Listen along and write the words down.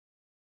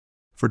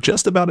for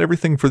just about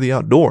everything for the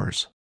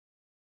outdoors.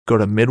 Go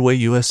to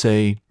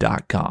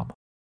MidwayUSA.com.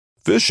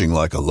 Fishing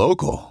like a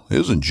local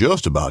isn't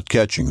just about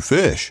catching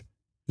fish.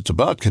 It's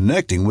about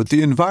connecting with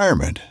the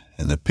environment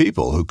and the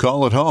people who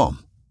call it home.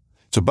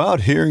 It's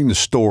about hearing the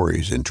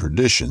stories and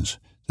traditions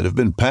that have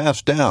been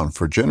passed down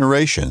for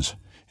generations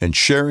and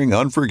sharing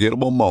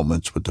unforgettable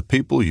moments with the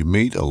people you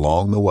meet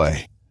along the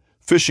way.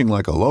 Fishing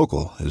like a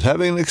local is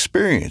having an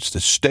experience that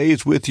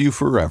stays with you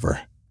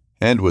forever.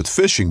 And with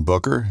Fishing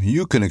Booker,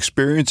 you can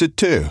experience it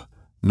too,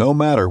 no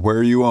matter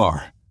where you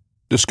are.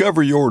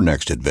 Discover your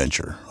next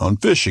adventure on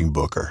Fishing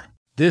Booker.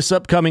 This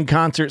upcoming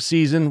concert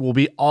season will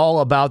be all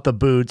about the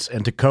boots,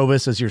 and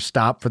Tecovas is your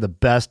stop for the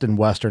best in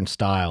Western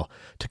style.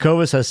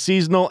 Tecovas has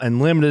seasonal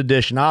and limited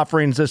edition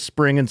offerings this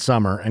spring and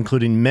summer,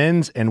 including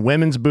men's and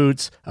women's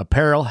boots,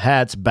 apparel,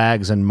 hats,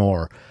 bags, and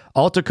more.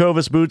 All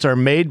Tecovas boots are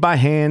made by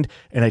hand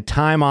in a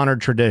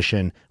time-honored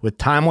tradition with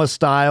timeless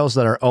styles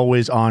that are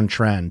always on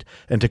trend.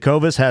 And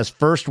Tecovas has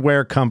first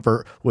wear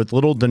comfort with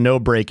little to no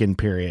break-in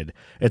period.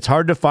 It's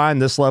hard to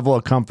find this level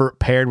of comfort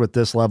paired with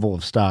this level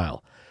of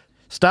style.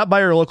 Stop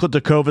by your local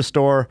Tecovas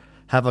store,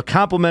 have a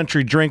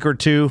complimentary drink or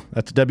two,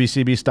 that's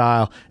WCB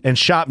style, and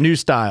shop new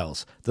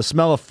styles. The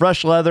smell of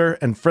fresh leather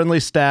and friendly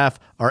staff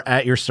are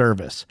at your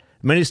service.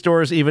 Many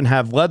stores even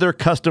have leather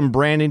custom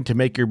branding to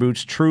make your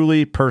boots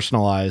truly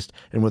personalized.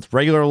 And with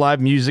regular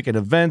live music and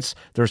events,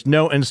 there's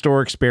no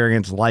in-store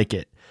experience like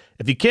it.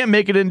 If you can't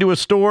make it into a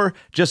store,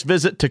 just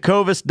visit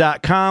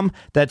tecovas.com.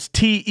 That's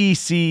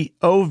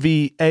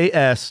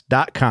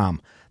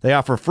TECOVAS.com. They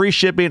offer free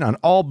shipping on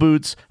all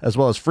boots, as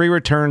well as free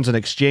returns and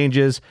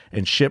exchanges,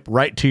 and ship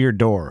right to your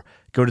door.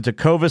 Go to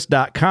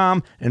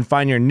tecovas.com and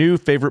find your new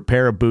favorite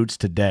pair of boots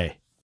today.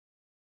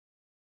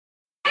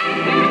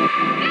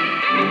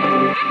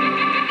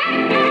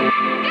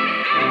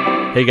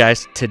 Hey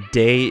guys,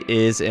 today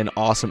is an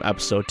awesome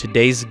episode.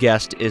 Today's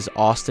guest is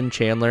Austin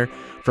Chandler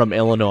from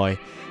Illinois.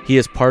 He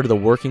is part of the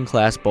Working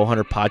Class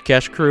Bowhunter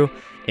podcast crew,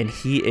 and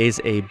he is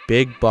a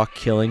big buck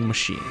killing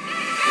machine.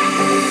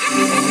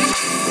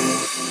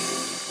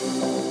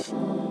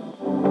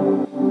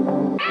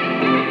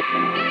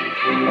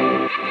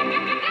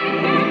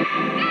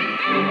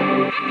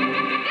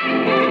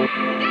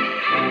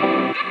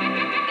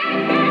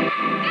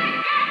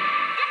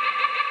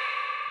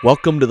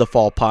 Welcome to the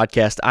Fall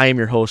Podcast. I am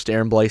your host,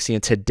 Aaron Blasey,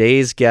 and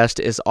today's guest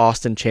is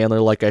Austin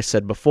Chandler, like I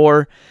said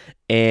before,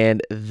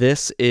 and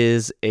this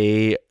is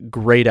a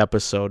great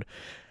episode.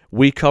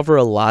 We cover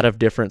a lot of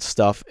different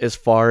stuff as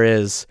far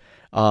as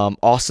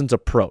Austin's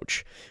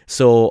approach.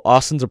 So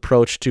Austin's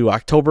approach to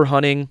October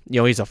hunting,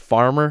 he's a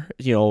farmer,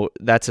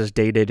 that's his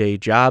day-to-day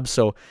job,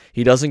 so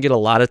he doesn't get a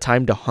lot of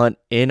time to hunt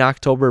in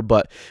October,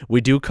 but we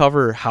do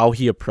cover how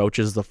he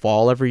approaches the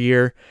fall every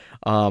year,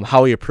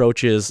 how he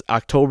approaches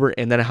October,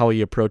 and then how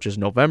he approaches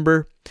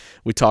November.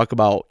 We talk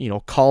about,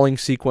 calling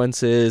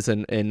sequences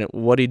and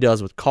what he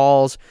does with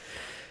calls.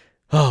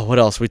 Oh, what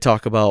else? We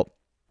talk about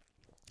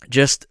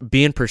just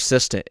being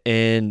persistent,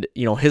 and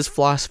his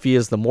philosophy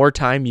is the more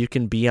time you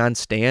can be on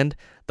stand,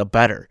 the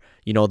better.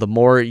 The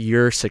more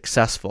you're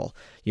successful.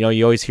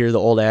 You always hear the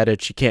old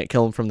adage, you can't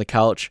kill him from the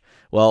couch.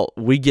 Well,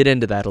 we get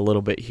into that a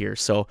little bit here.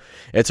 So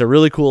it's a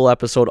really cool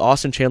episode.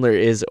 Austin Chandler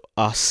is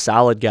a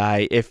solid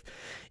guy. If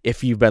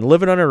you've been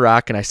living under a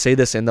rock, and I say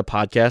this in the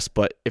podcast,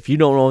 but if you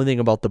don't know anything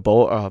about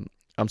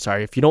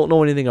if you don't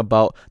know anything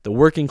about the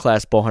Working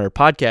Class Bowhunter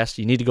podcast,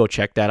 you need to go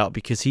check that out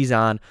because he's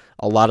on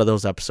a lot of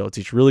those episodes.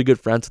 He's really good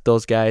friends with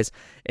those guys,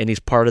 and he's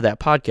part of that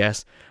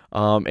podcast.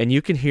 And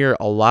you can hear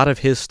a lot of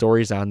his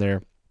stories on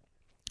there.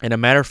 And a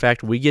matter of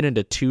fact, we get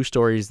into two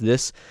stories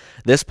this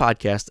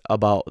podcast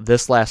about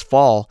this last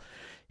fall.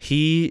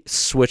 He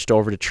switched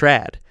over to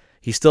trad.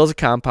 He still has a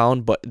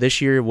compound, but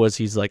this year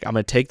he's like, I'm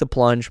going to take the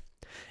plunge.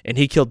 And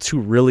he killed two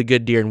really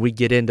good deer, and we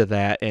get into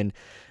that and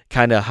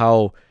kind of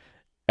how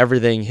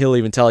everything, he'll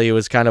even tell you,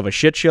 was kind of a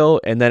shit show,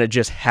 and then it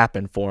just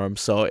happened for him.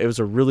 So it was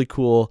a really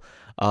cool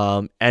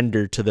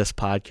ender to this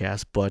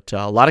podcast, but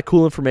a lot of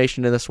cool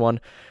information in this one.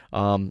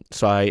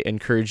 So I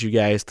encourage you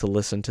guys to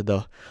listen to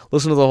the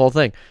whole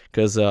thing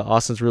because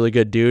Austin's a really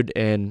good dude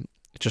and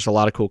just a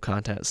lot of cool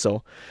content.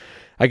 So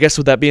I guess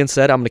with that being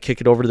said, I'm going to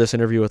kick it over to this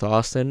interview with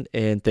Austin,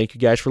 and thank you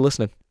guys for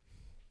listening.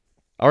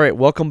 All right,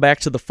 welcome back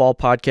to the Fall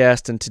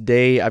Podcast, and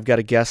today I've got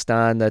a guest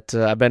on that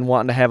I've been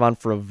wanting to have on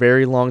for a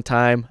very long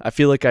time. I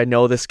feel like I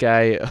know this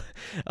guy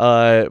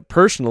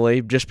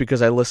personally just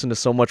because I listen to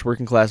so much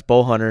Working Class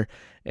Bowhunter,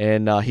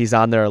 and he's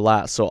on there a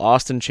lot. So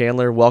Austin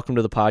Chandler, welcome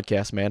to the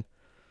podcast, man.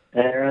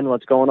 Hey, Aaron,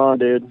 what's going on,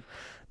 dude?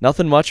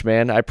 Nothing much,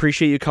 man. I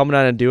appreciate you coming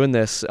on and doing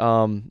this.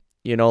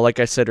 Like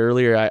I said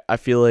earlier, I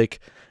feel like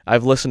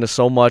I've listened to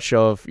so much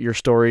of your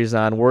stories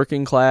on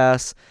Working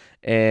Class,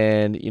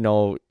 and,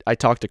 I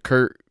talked to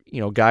Kurt,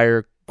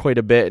 Geyer quite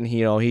a bit, and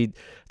he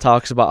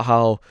talks about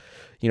how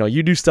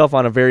you do stuff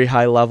on a very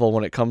high level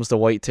when it comes to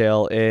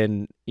whitetail,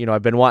 and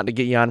I've been wanting to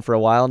get you on for a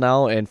while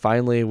now, and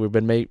finally we've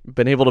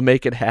been able to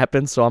make it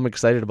happen, so I'm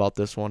excited about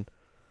this one.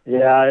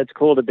 Yeah, it's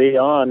cool to be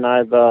on.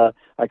 I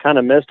kind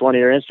of missed one of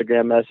your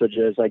Instagram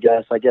messages. I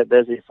guess I get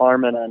busy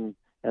farming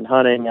and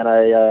hunting, and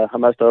I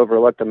must have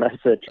overlooked the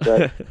message,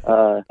 but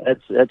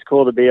it's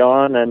cool to be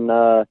on. And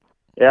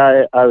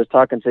yeah, I was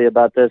talking to you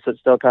about this. It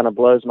still kind of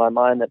blows my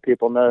mind that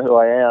people know who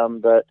I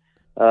am, but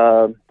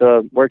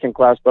the Working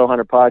Class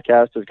Bowhunter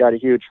podcast has got a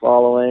huge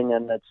following,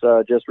 and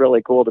it's just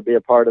really cool to be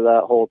a part of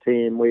that whole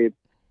team.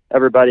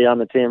 Everybody on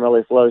the team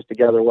really flows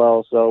together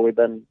well, so we've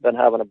been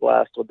having a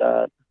blast with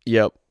that.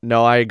 Yep.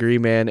 No, I agree,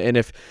 man. And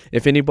if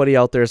anybody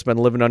out there has been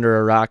living under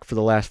a rock for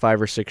the last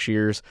 5 or 6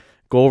 years,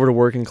 go over to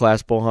Working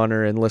Class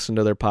Bowhunter and listen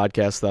to their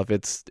podcast stuff.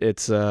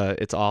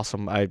 It's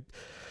awesome.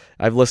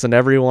 I've listened to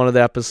every one of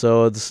the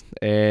episodes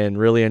and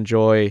really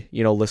enjoy,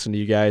 listening to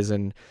you guys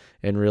and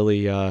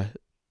really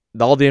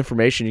all the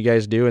information you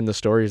guys do and the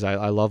stories.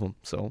 I love them.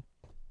 So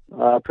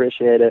I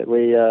appreciate it.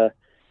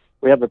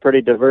 We have a pretty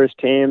diverse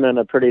team and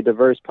a pretty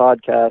diverse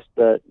podcast,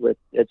 but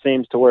it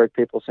seems to work.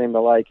 People seem to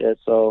like it,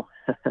 so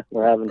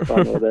we're having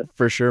fun with it.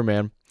 For sure,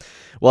 man.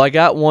 Well, I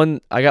got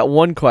one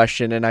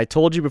question, and I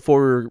told you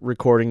before we were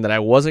recording that I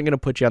wasn't going to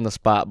put you on the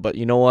spot, but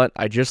you know what?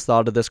 I just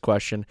thought of this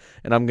question,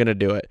 and I'm going to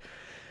do it.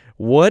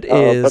 Put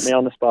me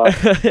on the spot.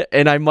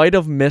 And I might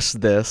have missed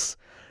this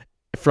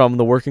from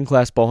the Working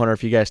Class Bowhunter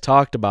if you guys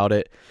talked about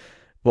it,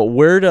 but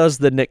where does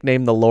the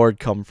nickname The Lord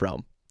come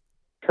from?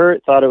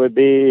 Kurt thought it would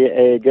be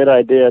a good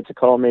idea to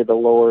call me the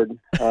Lord,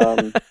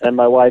 and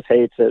my wife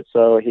hates it,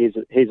 so he's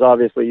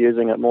obviously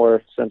using it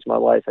more since my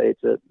wife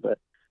hates it. But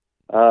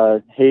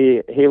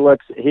he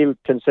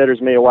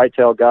considers me a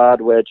whitetail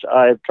god, which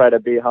I've tried to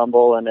be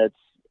humble, and it's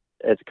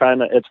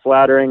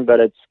flattering, but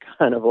it's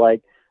kind of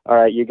like, all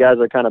right, you guys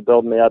are kind of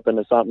building me up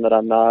into something that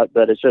I'm not.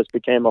 But it's just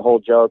became a whole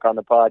joke on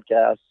the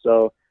podcast,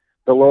 so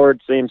the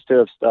Lord seems to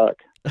have stuck.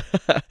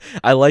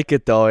 I like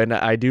it though, and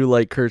I do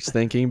like Kurt's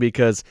thinking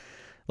because,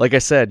 like I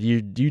said,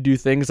 you do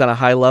things on a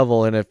high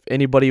level, and if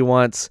anybody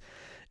wants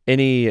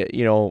any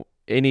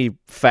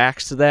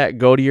facts to that,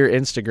 go to your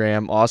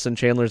Instagram, Austin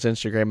Chandler's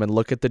Instagram, and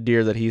look at the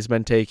deer that he's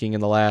been taking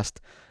in the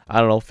last,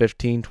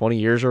 15, 20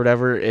 years or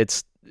whatever.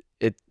 It's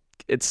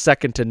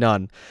second to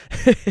none.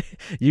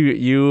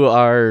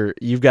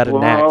 You've got a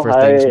knack for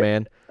things,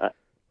 man.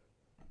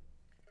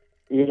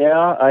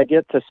 Yeah, I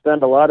get to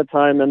spend a lot of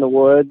time in the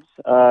woods.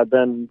 I've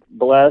been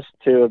blessed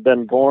to have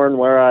been born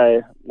where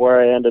I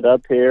ended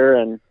up here,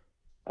 and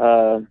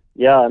I'm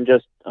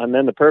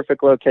in the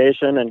perfect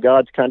location in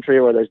God's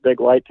country where there's big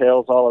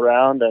whitetails all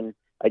around, and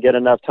I get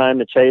enough time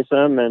to chase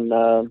them.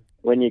 And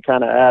when you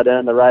kind of add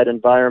in the right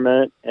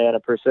environment and a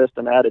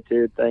persistent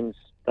attitude, things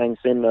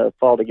seem to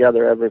fall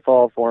together every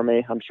fall for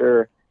me. I'm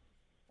sure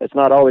it's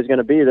not always going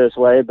to be this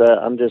way, but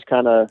I'm just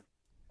kind of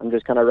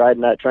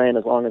riding that train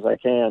as long as I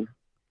can.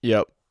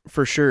 Yep,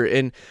 for sure.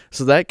 And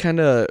so that kind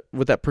of,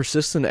 with that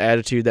persistent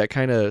attitude, that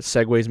kind of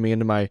segues me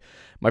into my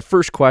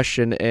first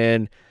question.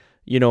 And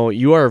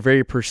you are a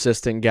very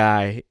persistent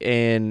guy,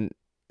 and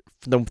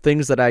the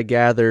things that I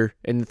gather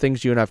and the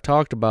things you and I've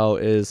talked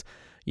about is,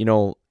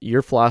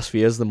 your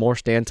philosophy is the more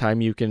stand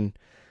time you can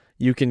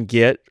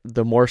get,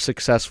 the more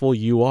successful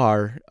you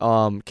are.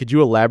 Could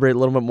you elaborate a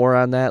little bit more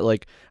on that?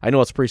 Like, I know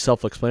it's pretty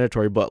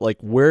self-explanatory, but like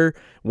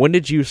when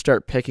did you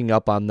start picking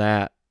up on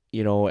that,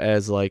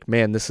 as like,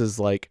 man, this is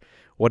like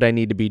what I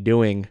need to be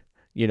doing,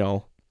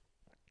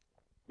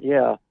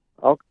 Yeah,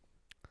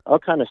 I'll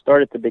kind of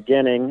start at the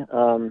beginning.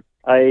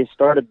 I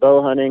started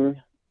bow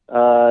hunting,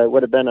 it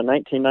would have been in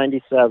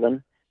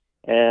 1997,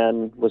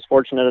 and was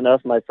fortunate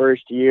enough my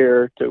first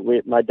year it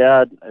was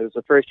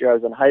the first year I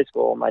was in high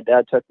school. My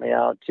dad took me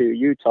out to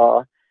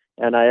Utah,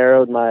 and I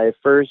arrowed my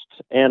first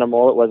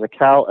animal. It was a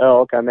cow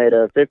elk. I made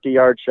a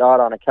 50-yard shot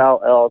on a cow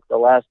elk the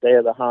last day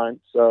of the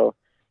hunt. So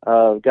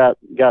got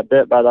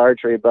bit by the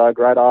archery bug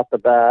right off the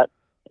bat.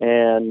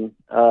 And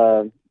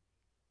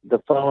the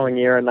following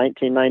year in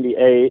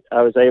 1998,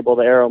 I was able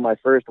to arrow my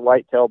first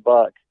whitetail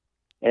buck.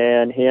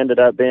 And he ended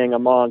up being a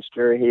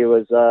monster. He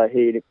was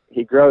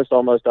he grossed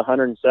almost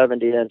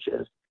 170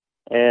 inches,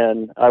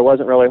 and I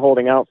wasn't really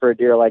holding out for a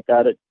deer like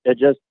that. It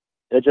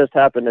just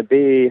happened to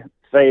be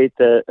fate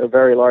that a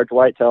very large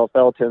whitetail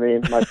fell to me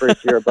my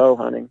first year of bow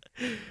hunting,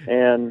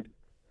 and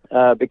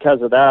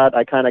because of that,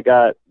 I kind of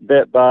got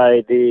bit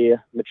by the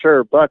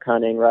mature buck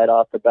hunting right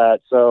off the bat.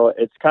 So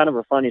it's kind of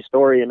a funny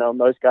story.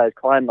 Most guys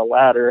climb the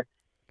ladder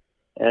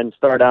and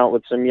start out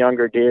with some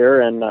younger deer,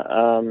 and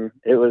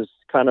it was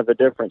kind of a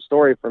different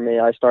story for me.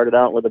 I started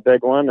out with a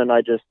big one, and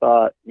I just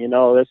thought,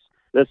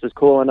 this is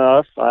cool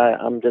enough.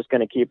 I'm just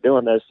going to keep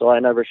doing this. So I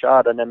never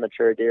shot an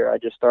immature deer. I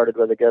just started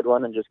with a good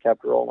one and just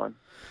kept rolling.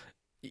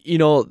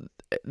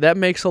 That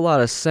makes a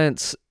lot of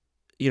sense,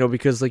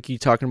 because like you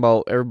talking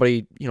about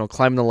everybody,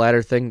 climbing the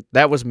ladder thing,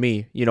 that was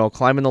me,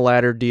 climbing the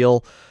ladder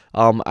deal.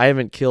 I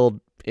haven't killed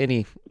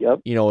any,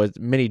 as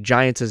many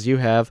giants as you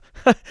have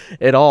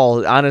at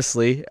all,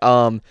 honestly.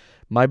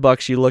 My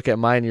bucks, you look at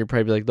mine and you're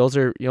probably like, those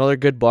are, they're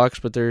good bucks,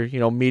 but they're,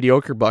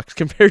 mediocre bucks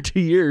compared to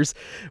yours,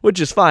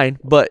 which is fine.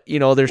 But,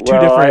 there's two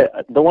different.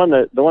 The one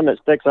that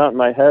sticks out in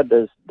my head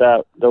is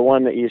that the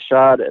one that you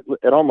shot,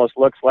 it almost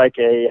looks like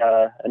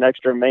an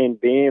extra main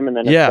beam, and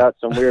then it's got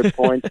some weird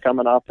points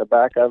coming off the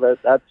back of it.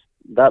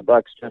 That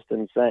buck's just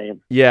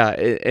insane. Yeah.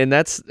 And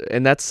that's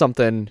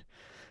something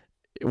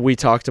we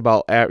talked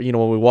about,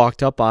 when we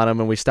walked up on him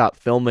and we stopped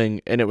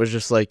filming, and it was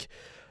just like,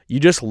 you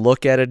just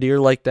look at a deer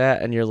like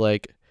that and you're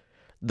like,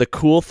 the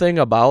cool thing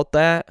about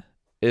that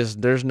is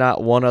there's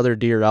not one other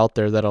deer out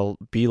there that'll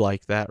be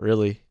like that,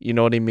 really. You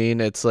know what I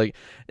mean? It's like,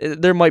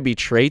 there might be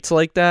traits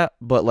like that,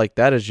 but like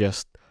that is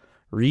just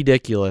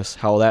ridiculous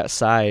how that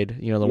side,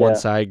 one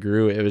side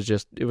grew.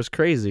 It was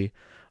crazy.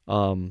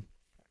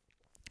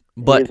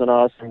 But he's an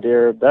awesome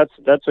deer.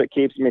 That's what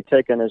keeps me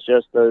ticking, is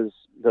just those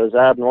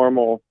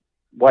abnormal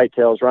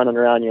whitetails running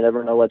around. You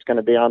never know what's going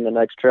to be on the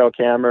next trail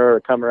camera or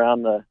come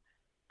around the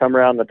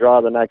draw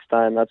the next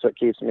time. That's what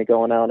keeps me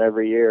going out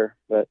every year.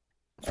 But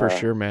for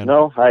sure, man.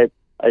 No, I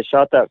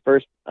shot that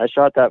first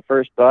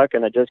buck,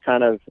 and it just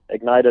kind of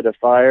ignited a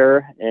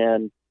fire,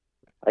 and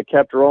I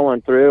kept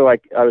rolling through. I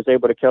was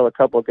able to kill a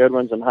couple good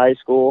ones in high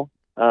school,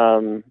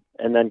 and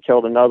then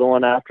killed another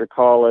one after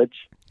college.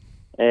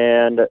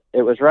 And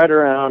it was right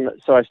around,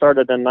 so I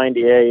started in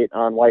 98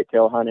 on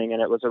whitetail hunting,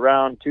 and it was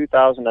around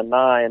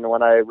 2009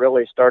 when I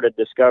really started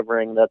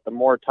discovering that the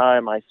more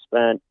time I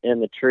spent in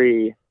the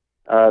tree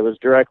was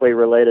directly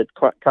related,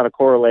 kind of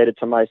correlated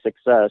to my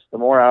success. The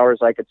more hours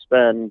I could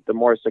spend, the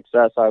more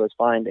success I was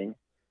finding.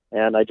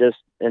 And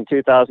in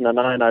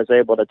 2009, I was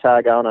able to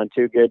tag out on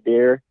 2 good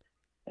deer.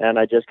 And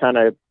I just kind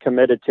of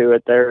committed to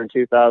it there in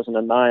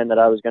 2009 that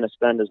I was going to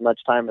spend as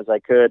much time as I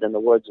could in the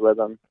woods with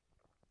them.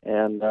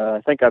 And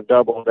I think I've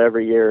doubled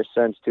every year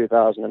since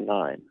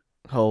 2009.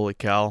 Holy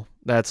cow.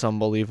 That's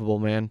unbelievable,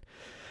 man.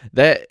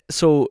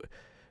 So,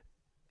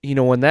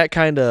 when that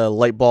kind of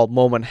light bulb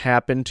moment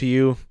happened to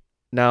you,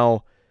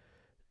 now,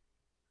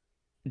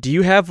 do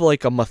you have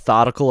like a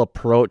methodical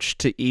approach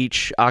to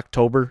each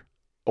October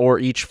or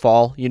each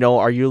fall?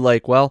 Are you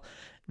like, well,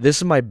 this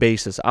is my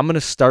basis. I'm going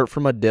to start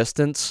from a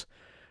distance,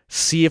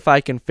 see if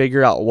I can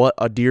figure out what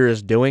a deer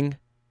is doing,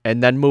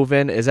 and then move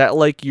in? Is that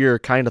like your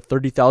kind of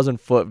 30,000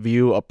 foot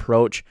view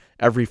approach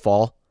every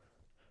fall?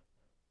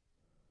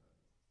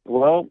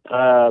 Well,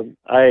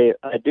 I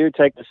do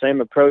take the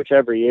same approach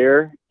every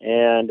year,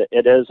 and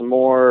it is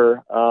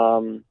more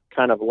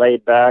kind of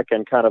laid back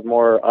and kind of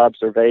more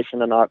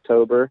observation in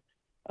October.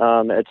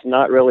 It's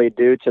not really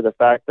due to the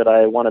fact that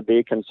I want to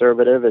be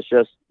conservative. It's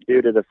just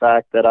due to the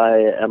fact that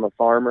I am a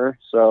farmer.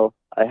 So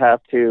I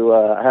have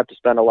to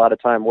spend a lot of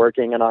time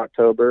working in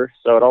October.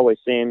 So it always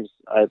seems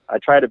I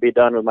try to be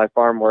done with my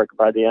farm work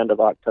by the end of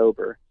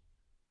October,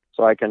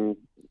 so I can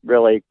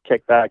really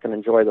kick back and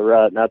enjoy the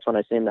rut. And that's when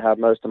I seem to have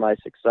most of my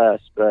success.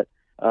 But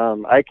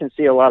I can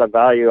see a lot of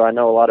value. I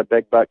know a lot of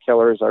big buck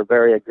killers are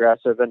very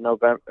aggressive in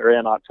November or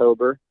in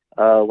October.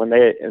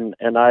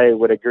 And I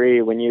would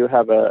agree, when you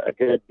have a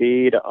good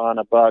bead on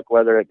a buck,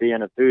 whether it be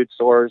in a food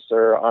source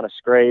or on a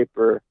scrape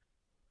or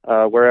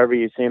wherever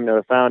you seem to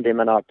have found him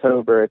in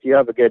October, if you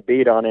have a good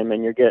bead on him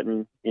and you're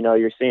getting,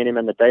 you're seeing him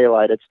in the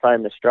daylight, it's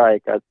time to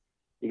strike.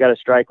 You got to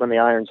strike when the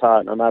iron's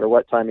hot, no matter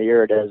what time of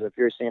year it is. If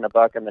you're seeing a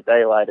buck in the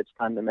daylight, it's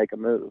time to make a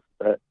move.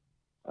 But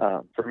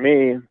for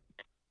me,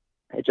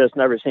 it just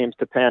never seems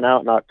to pan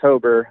out in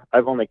October.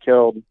 I've only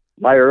killed,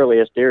 my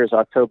earliest deer is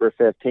October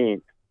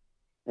 15th.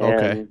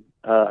 And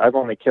I've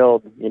only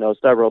killed,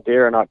 several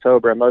deer in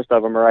October, and most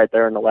of them are right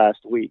there in the last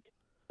week.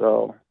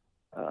 So,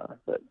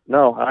 but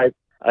no,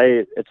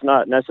 it's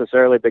not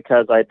necessarily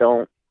because I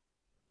don't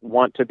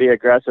want to be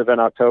aggressive in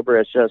October.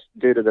 It's just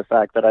due to the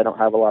fact that I don't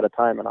have a lot of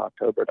time in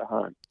October to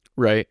hunt.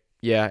 Right.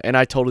 Yeah, and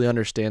I totally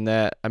understand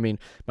that. I mean,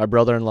 my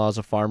brother-in-law is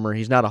a farmer.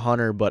 He's not a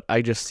hunter, but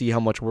I just see how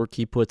much work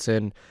he puts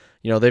in.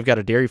 They've got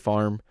a dairy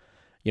farm,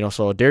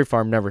 so a dairy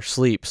farm never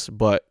sleeps.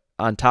 But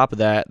on top of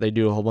that, they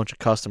do a whole bunch of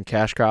custom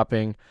cash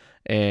cropping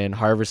and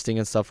harvesting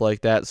and stuff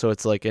like that. So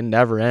it's like it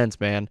never ends,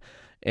 man.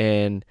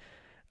 And,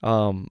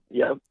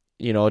 yeah.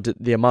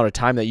 The amount of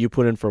time that you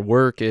put in for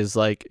work is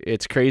like,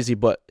 it's crazy.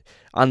 But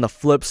on the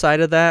flip side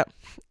of that,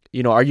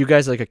 are you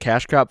guys like a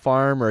cash crop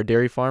farm or a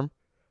dairy farm?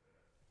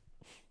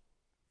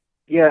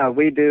 Yeah,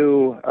 we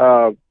do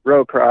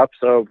row crops,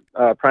 so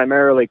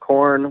primarily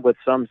corn with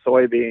some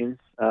soybeans,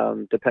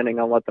 depending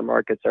on what the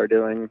markets are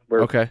doing.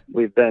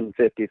 We've been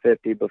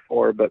 50-50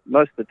 before, but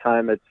most of the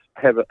time it's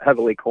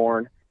heavily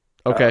corn.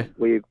 Okay.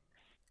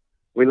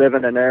 We live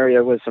in an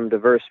area with some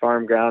diverse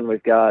farm ground.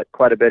 We've got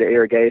quite a bit of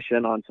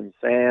irrigation on some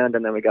sand,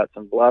 and then we got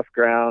some bluff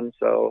ground,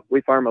 so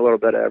we farm a little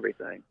bit of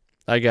everything.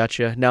 I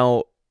gotcha.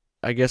 Now,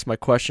 I guess my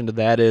question to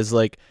that is,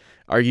 like,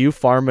 are you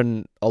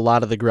farming a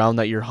lot of the ground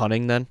that you're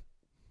hunting then?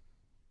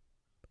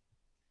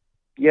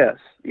 Yes,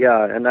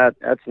 yeah, and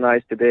that's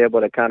nice to be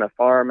able to kind of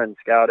farm and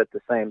scout at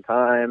the same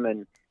time,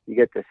 and you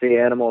get to see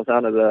animals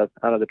out of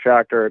the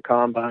tractor or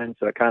combine,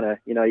 so it kind of,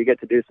 you get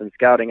to do some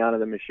scouting out of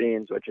the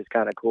machines, which is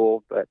kind of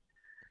cool. But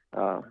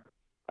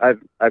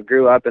I've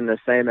grew up in the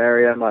same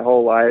area my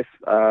whole life.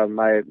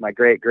 My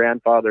great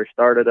grandfather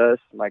started us.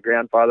 My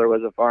grandfather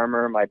was a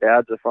farmer. My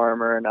dad's a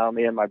farmer, and now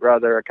me and my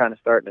brother are kind of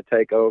starting to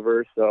take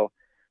over. So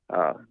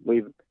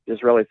we've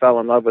just really fell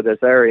in love with this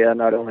area,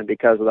 not only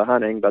because of the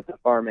hunting, but the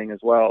farming as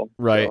well.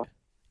 Right. So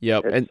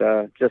yep. It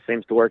just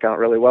seems to work out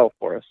really well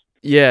for us.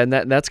 Yeah, and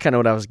that's kind of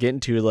what I was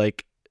getting to.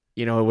 Like,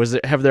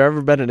 have there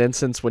ever been an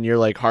instance when you're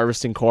like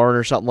harvesting corn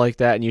or something like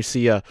that, and you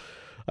see a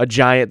a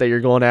giant that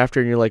you're going after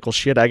and you're like, well,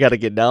 shit, I got to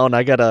get down.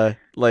 I got to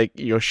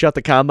shut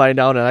the combine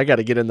down and I got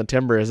to get in the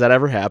timber. Has that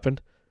ever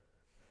happened?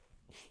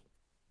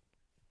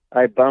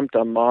 I bumped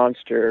a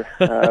monster.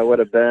 Would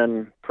have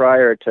been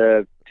prior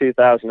to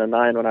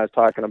 2009 when I was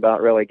talking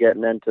about really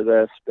getting into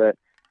this, but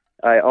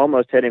I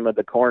almost hit him with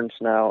the corn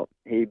snout.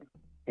 He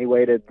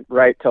waited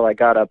right till I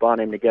got up on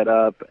him to get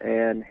up,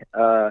 and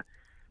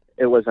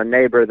it was a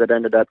neighbor that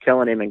ended up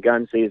killing him in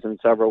gun season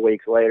several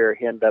weeks later.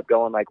 He ended up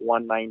going like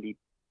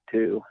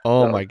 192.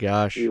 Oh, so my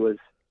gosh. He was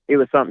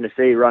something to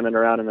see running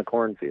around in the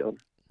cornfield.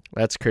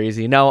 That's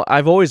crazy. Now,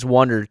 I've always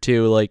wondered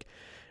too, like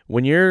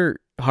when you're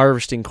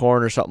harvesting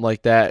corn or something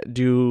like that,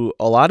 do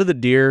a lot of the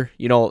deer,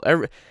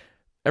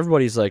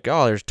 everybody's like,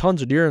 oh, there's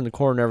tons of deer in the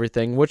corn and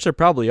everything, which there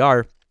probably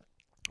are.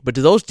 But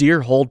do those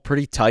deer hold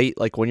pretty tight,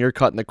 like when you're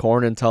cutting the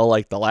corn until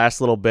like the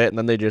last little bit and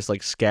then they just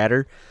like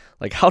scatter?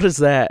 Like, how does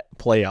that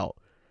play out?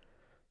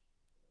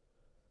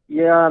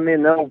 Yeah, I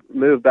mean, they'll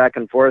move back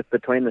and forth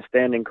between the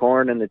standing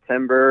corn and the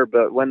timber,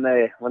 but when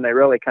they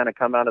really kind of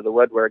come out of the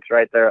woodworks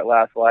right there at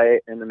last light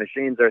and the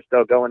machines are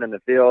still going in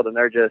the field and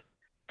they're just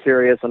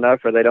curious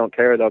enough or they don't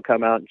care, they'll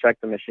come out and check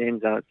the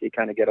machines out so you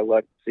kind of get a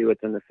look, see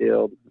what's in the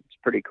field. It's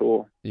pretty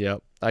cool.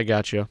 Yep, I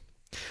got you.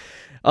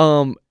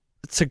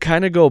 To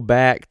kind of go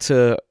back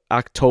to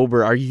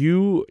October, are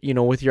you,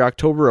 with your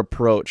October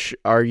approach,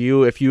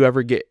 if you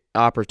ever get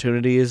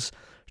opportunities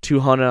to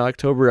hunt in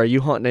October, are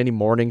you hunting any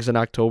mornings in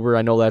October?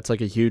 I know that's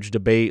like a huge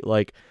debate.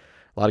 Like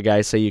a lot of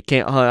guys say you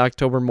can't hunt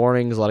October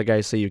mornings. A lot of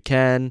guys say you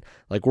can.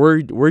 Like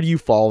where do you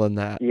fall in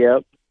that?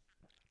 Yep.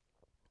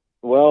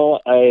 Well,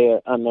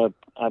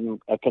 I'm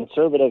a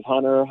conservative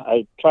hunter.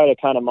 I try to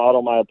kind of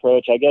model my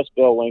approach. I guess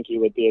Bill Linke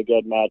would be a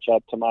good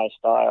matchup to my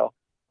style.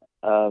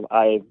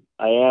 I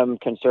am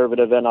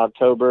conservative in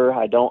October.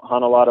 I don't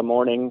hunt a lot of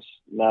mornings.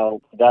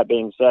 Now, that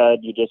being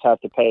said, you just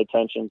have to pay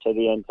attention to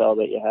the intel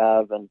that you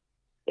have. And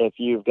if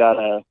you've got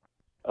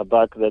a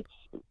buck that's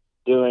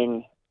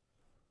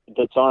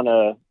on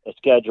a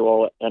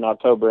schedule in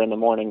October in the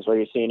mornings where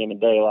you're seeing him in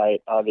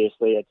daylight,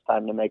 obviously it's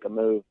time to make a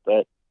move.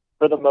 But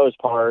for the most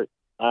part,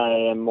 I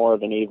am more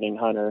of an evening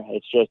hunter.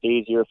 It's just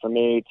easier for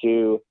me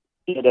to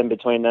get in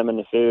between them and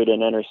the food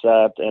and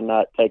intercept and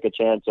not take a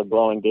chance of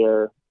blowing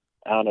deer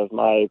out of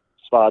my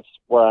spots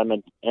where I'm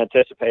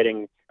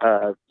anticipating,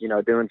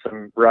 doing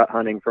some rut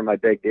hunting for my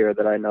big deer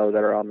that I know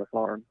that are on the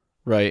farm.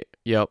 Right.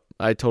 Yep.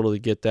 I totally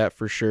get that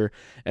for sure.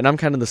 And I'm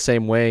kind of the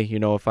same way.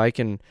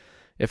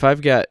 If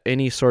I've got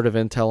any sort of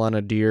intel on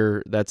a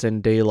deer that's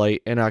in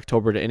daylight in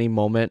October at any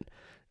moment,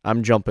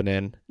 I'm jumping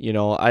in.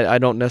 I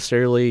don't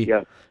necessarily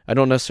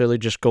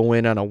just go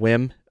in on a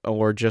whim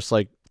or just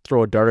like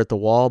throw a dart at the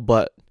wall.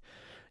 But,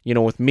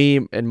 with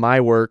me and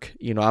my work,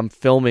 I'm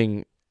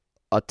filming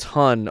a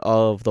ton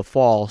of the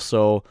fall.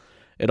 So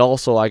it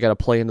also, I got to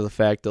play into the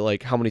fact that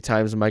like, how many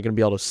times am I going to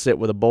be able to sit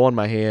with a bow in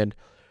my hand,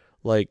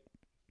 like,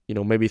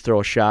 maybe throw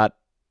a shot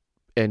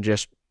and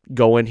just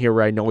go in here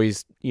where I know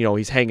he's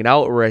hanging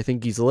out where I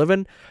think he's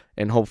living,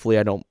 and hopefully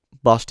I don't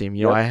bust him.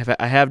 Yep.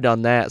 I have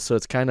done that. So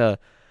it's kind of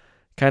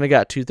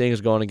got two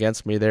things going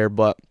against me there,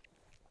 but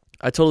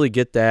I totally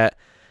get that,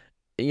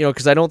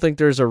 because I don't think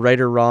there's a right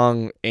or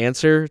wrong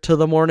answer to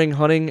the morning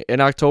hunting in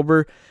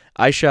October.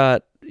 I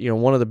shot,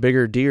 one of the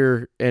bigger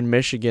deer in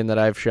Michigan that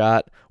I've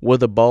shot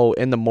with a bow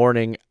in the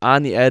morning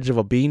on the edge of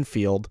a bean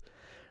field.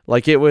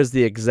 Like it was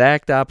the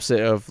exact opposite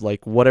of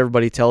like what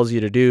everybody tells you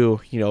to do.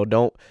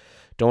 Don't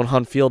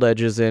hunt field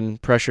edges in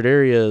pressured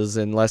areas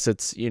unless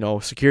it's,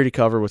 security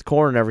cover with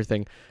corn and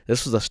everything.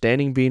 This was a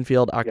standing bean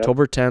field,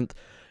 October 10th.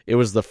 It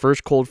was the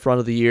first cold front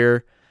of the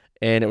year,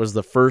 and it was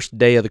the first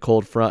day of the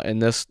cold front,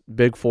 and this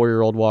big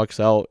 4-year-old walks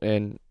out,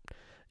 and,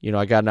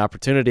 I got an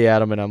opportunity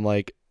at him, and I'm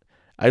like,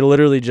 I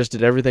literally just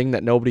did everything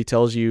that nobody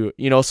tells you,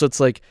 so it's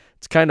like,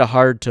 it's kind of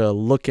hard to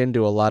look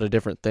into a lot of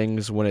different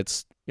things when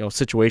it's,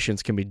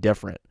 situations can be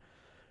different.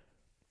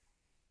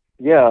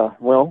 Yeah,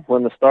 well,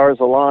 when the stars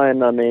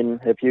align, I mean,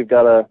 if you've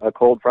got a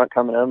cold front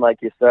coming in, like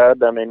you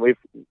said, I mean,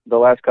 the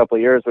last couple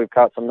of years, we've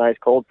caught some nice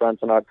cold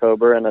fronts in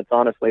October, and it's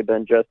honestly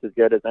been just as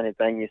good as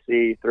anything you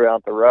see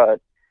throughout the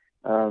rut.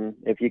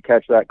 If you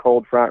catch that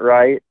cold front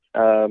right,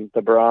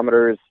 the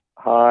barometer's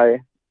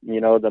high,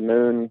 the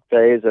moon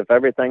phase, if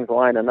everything's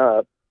lining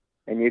up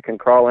and you can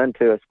crawl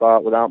into a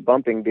spot without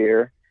bumping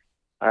deer,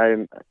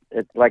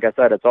 like I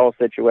said, it's all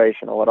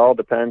situational. It all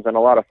depends, and a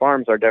lot of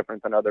farms are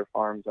different than other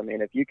farms. I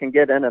mean, if you can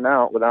get in and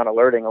out without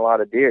alerting a lot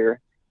of deer,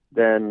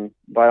 then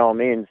by all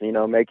means,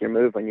 make your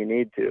move when you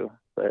need to.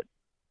 But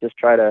just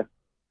try to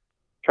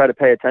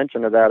pay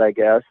attention to that, I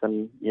guess.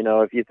 And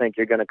if you think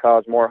you're going to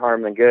cause more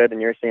harm than good, and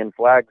you're seeing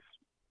flags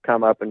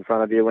come up in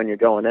front of you when you're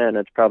going in,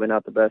 it's probably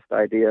not the best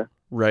idea.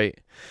 Right.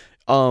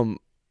 To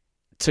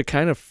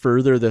kind of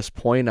further this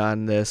point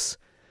on this,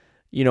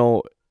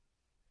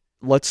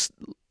 let's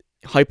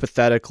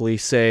hypothetically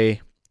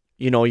say,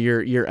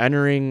 you're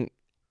entering,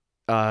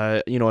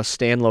 a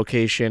stand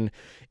location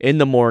in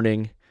the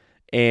morning,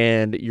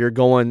 and you're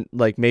going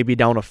like maybe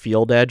down a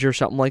field edge or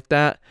something like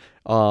that.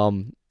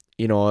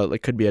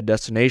 It could be a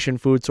destination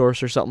food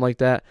source or something like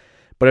that.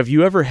 But have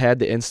you ever had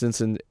the instance,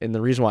 and the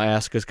reason why I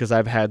ask is because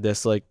I've had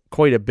this like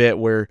quite a bit,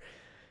 where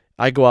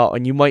I go out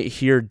and you might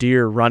hear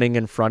deer running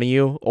in front of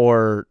you,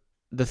 or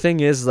the thing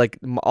is, like,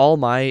 all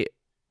my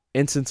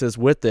instances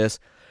with this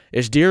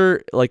is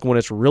deer, like when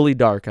it's really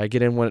dark, I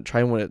get in when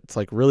it's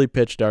like really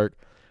pitch dark.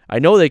 I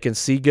know they can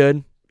see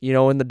good,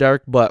 in the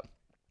dark, but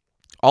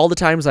all the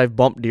times I've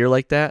bumped deer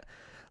like that,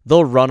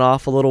 they'll run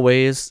off a little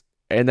ways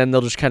and then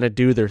they'll just kind of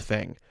do their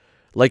thing.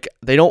 Like,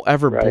 they don't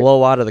ever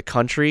blow out of the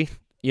country.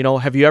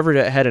 Have you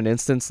ever had an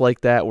instance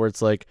like that where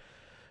it's like,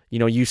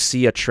 you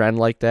see a trend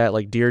like that,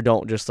 like deer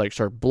don't just like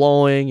start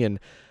blowing and,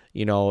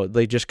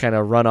 they just kind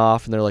of run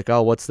off and they're like,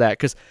 oh, what's that?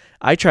 Because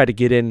I try to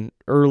get in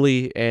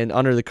early and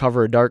under the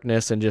cover of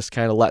darkness and just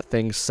kind of let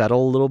things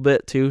settle a little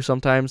bit too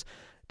sometimes.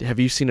 Have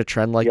you seen a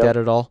trend like that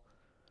at all?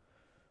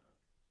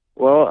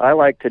 Well, I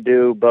like to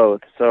do both.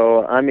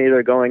 So I'm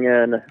either going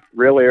in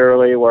really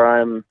early where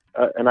I'm,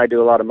 and I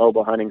do a lot of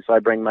mobile hunting, so I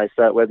bring my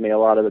set with me a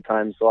lot of the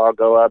time. So I'll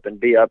go up and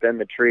be up in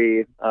the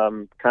tree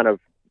kind of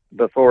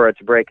before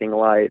it's breaking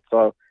light.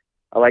 So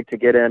I like to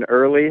get in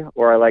early,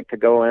 or I like to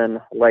go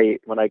in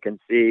late when I can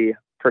see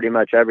pretty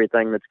much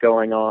everything that's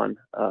going on.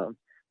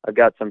 I've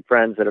got some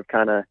friends that have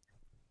kind of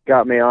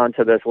got me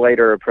onto this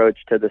later approach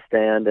to the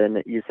stand,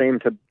 and you seem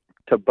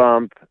to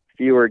bump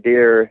fewer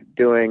deer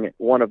doing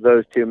one of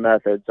those two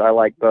methods. I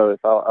like both.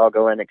 I'll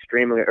go in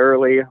extremely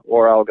early,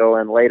 or I'll go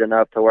in late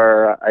enough to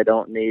where I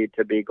don't need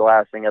to be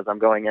glassing as I'm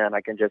going in.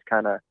 I can just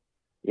kind of,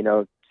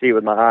 see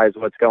with my eyes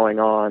what's going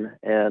on,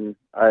 and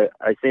I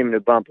seem to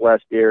bump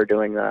less deer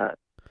doing that.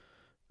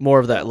 More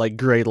of that like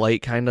gray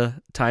light kind of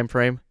time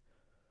frame?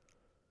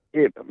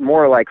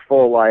 More like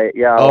full light,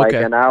 yeah. Oh, like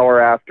okay. an hour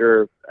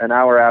after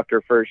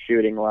first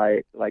shooting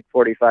light, like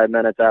 45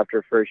 minutes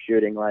after first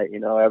shooting light.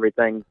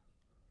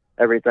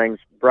 Everything's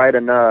bright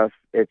enough.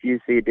 If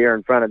you see deer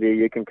in front of you,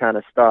 you can kind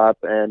of stop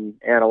and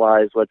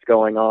analyze what's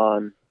going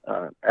on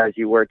as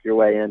you work your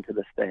way into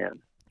the stand.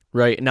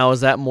 Right. Now,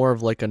 is that more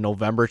of like a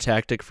November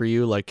tactic for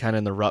you, like kind of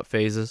in the rut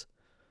phases?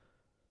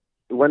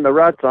 When the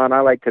rut's on, I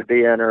like to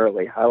be in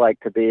early. I like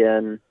to be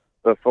in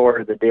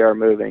before the deer are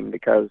moving,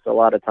 because a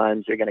lot of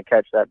times you're going to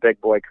catch that big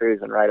boy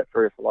cruising right at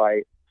first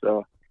light.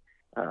 So,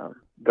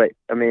 but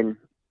I mean,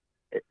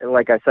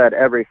 like I said,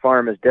 every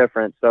farm is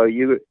different. So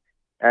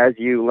as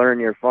you learn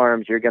your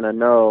farms, you're going to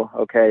know,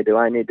 okay, do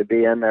I need to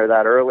be in there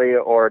that early,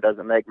 or does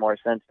it make more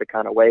sense to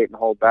kind of wait and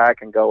hold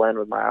back and go in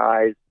with my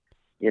eyes,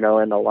 in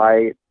the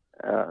light?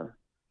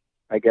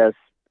 I guess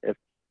if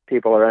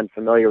people are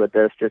unfamiliar with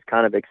this, just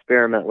kind of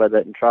experiment with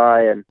it and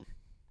try and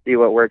see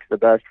what works the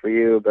best for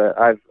you. But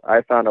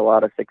I found a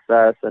lot of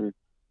success and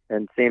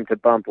seem to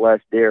bump less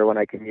deer when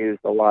I can use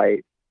the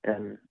light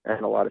in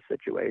a lot of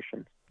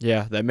situations.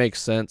 Yeah, that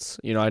makes sense.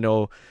 I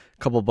know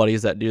a couple of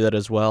buddies that do that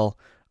as well,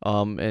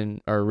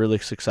 and are really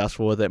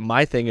successful with it.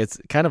 My thing is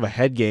kind of a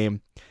head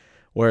game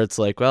where it's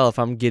like, well, if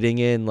I'm getting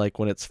in like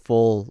when it's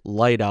full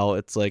light out,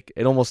 it's like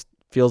it almost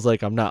feels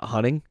like I'm not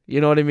hunting.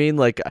 You know what I mean?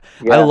 Like,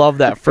 yeah, I love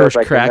that first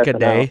like crack of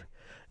day,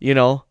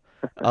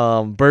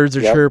 birds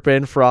are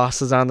chirping,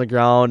 frost is on the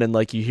ground, and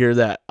like you hear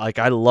that, like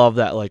I love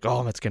that, like,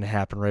 oh, it's going to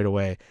happen right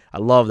away. I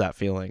love that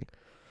feeling.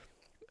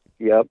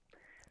 Yep.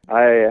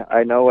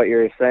 I know what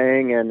you're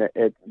saying, and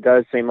it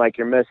does seem like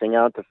you're missing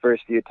out the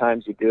first few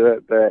times you do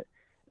it. But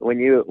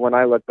when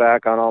I look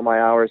back on all my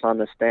hours on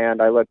the stand,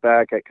 I look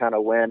back at kind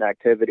of when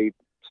activity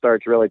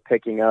starts really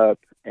picking up,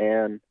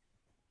 and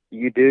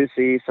you do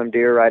see some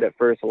deer right at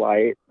first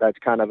light. That's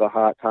kind of a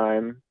hot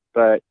time,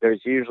 but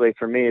there's usually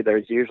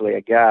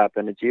a gap,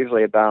 and it's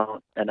usually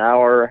about an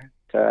hour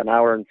to an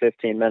hour and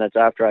 15 minutes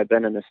after I've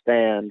been in the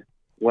stand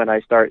when I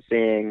start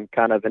seeing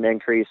kind of an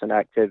increase in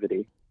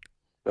activity.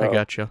 So, I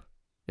gotcha.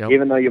 Yep.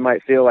 Even though you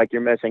might feel like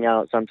you're missing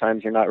out,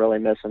 sometimes you're not really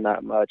missing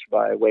that much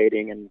by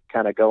waiting and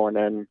kind of going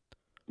in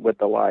with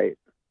the light.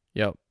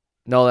 Yep.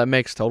 No, that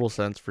makes total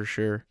sense for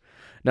sure.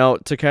 Now,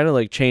 to kind of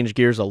like change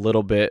gears a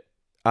little bit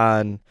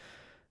on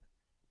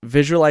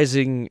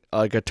visualizing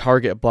like a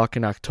target buck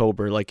in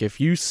October, like if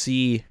you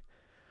see,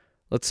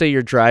 let's say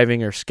you're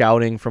driving or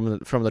scouting from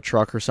the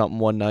truck or something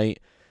one night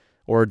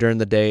or during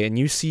the day, and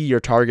you see your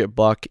target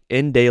buck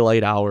in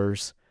daylight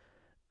hours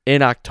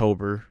in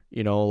October,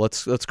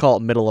 let's call it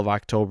middle of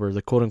October,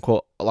 the quote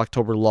unquote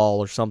October lull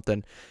or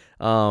something.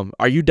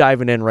 Are you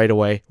diving in right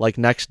away, like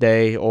next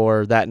day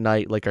or that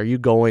night? Like, are you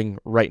going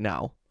right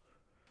now?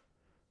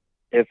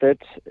 If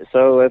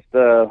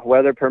the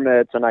weather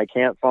permits and I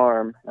can't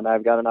farm and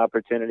I've got an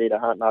opportunity to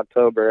hunt in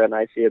October and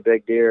I see a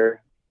big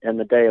deer in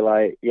the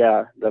daylight,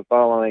 yeah, the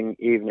following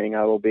evening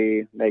I will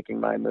be making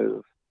my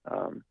move.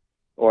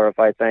 Or if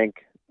I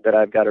think that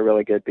I've got a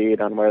really good bead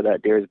on where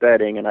that deer is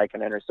bedding and I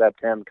can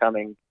intercept him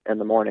coming in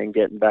the morning,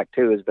 getting back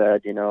to his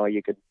bed,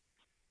 you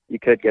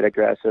could get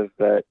aggressive,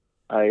 but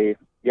I'd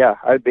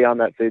be on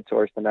that food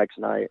source the next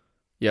night.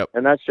 Yep.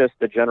 And that's just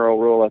the general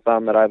rule of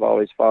thumb that I've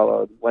always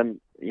followed.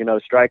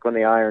 Strike when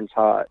the iron's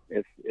hot.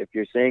 If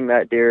you're seeing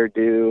that deer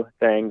do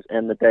things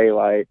in the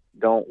daylight,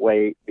 don't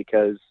wait,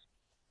 because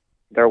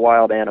they're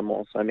wild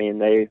animals. I mean,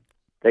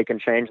 they can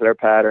change their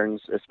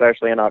patterns,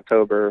 especially in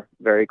October,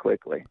 very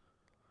quickly.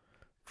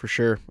 for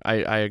sure.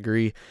 I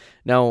agree.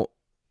 Now,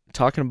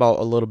 talking about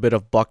a little bit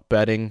of buck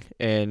bedding,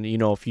 and, you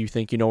know, if you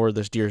think you know where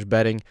this deer's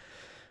bedding,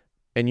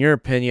 in your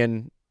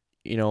opinion,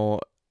 you know,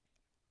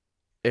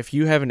 if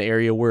you have an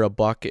area where a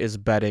buck is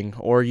bedding,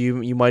 or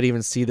you might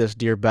even see this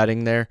deer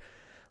bedding there,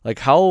 like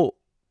how,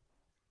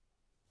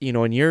 you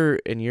know, in your,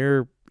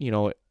 you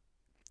know,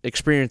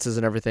 experiences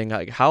and everything,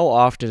 like how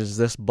often is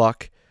this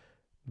buck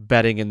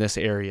bedding in this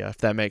area, if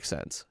that makes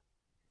sense?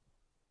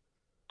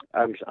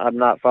 I'm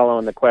not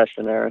following the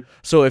question, Aaron.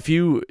 So if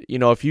you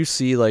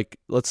see, like,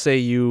 let's say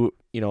you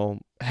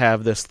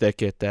have this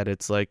thicket that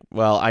it's like,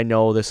 well, I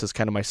know this is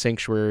kind of my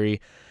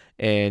sanctuary,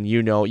 and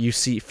you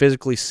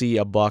physically see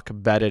a buck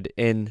bedded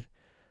in,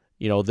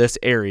 you know, this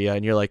area,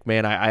 and you're like,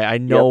 man, I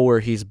know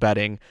where he's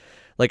bedding.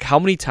 Like, how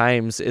many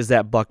times is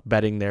that buck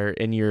bedding there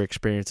in your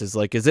experiences?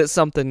 Like, is it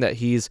something that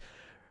he's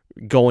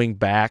going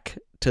back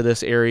to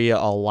this area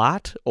a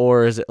lot,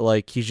 or is it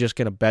like he's just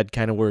going to bed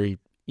kind of where he,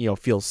 you know,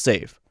 feels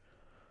safe?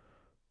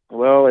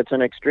 Well, it's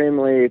an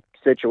extremely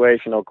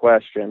situational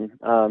question.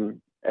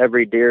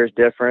 Every deer is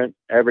different.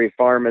 Every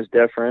farm is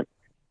different.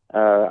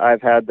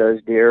 I've had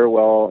those deer,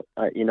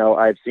 you know,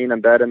 I've seen them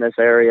bed in this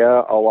area.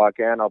 I'll walk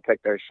in, I'll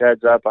pick their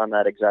sheds up on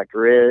that exact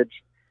ridge,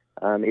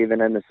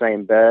 even in the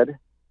same bed.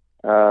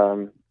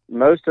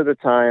 Most of the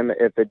time,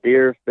 if a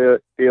deer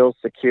feels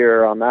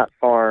secure on that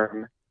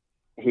farm,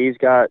 he's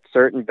got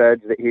certain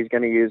beds that he's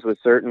going to use with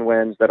certain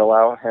winds that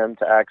allow him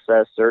to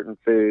access certain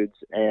foods.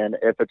 And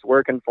if it's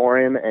working for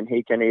him and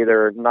he can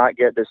either not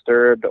get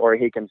disturbed or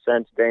he can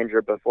sense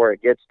danger before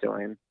it gets to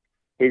him,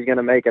 he's going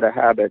to make it a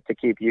habit to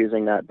keep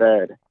using that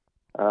bed.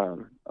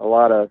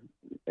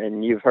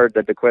 And you've heard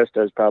the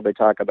DeQuistas probably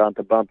talk about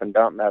the bump and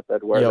dump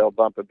method, where they'll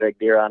bump a big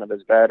deer out of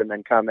his bed and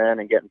then come in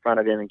and get in front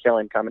of him and kill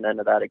him coming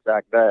into that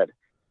exact bed.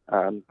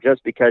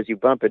 Just because you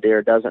bump a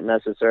deer doesn't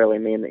necessarily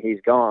mean that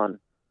he's gone.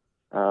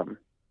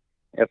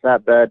 If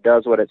that bed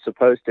does what it's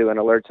supposed to and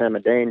alerts him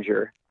of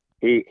danger,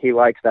 he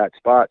likes that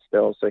spot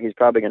still, so he's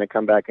probably going to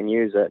come back and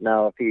use it.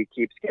 Now, if he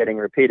keeps getting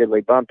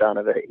repeatedly bumped out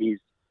of it, he's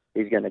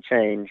going to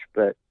change.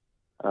 But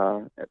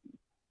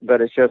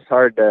it's just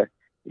hard to,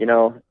 you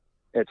know,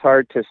 it's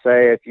hard to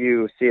say if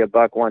you see a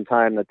buck one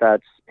time that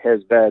that's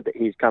his bed that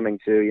he's coming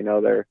to. You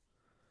know,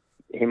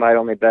 he might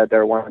only bed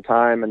there one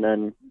time and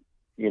then,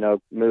 you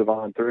know, move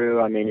on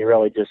through. I mean, you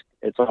really just,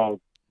 it's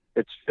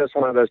just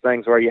one of those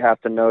things where you have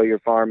to know your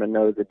farm and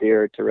know the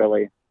deer to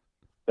really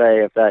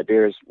say if that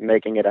deer is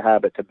making it a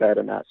habit to bed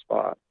in that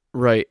spot.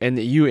 Right. And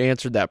you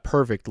answered that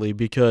perfectly,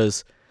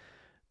 because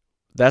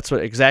that's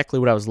exactly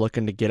what I was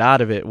looking to get out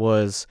of it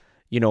was,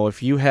 you know,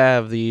 if you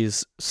have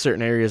these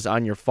certain areas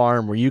on your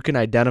farm where you can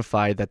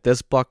identify that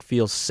this buck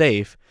feels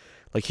safe,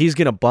 like he's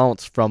going to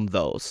bounce from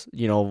those,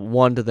 you know,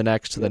 one to the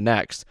next to the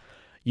next.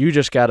 You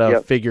just got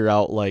to figure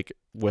out, like,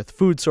 with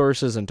food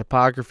sources and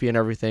topography and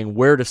everything,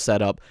 where to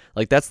set up.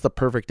 Like, that's the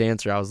perfect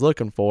answer I was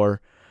looking for,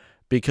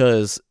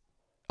 because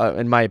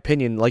in my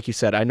opinion, like you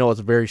said, I know it's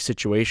very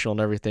situational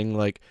and everything.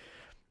 Like,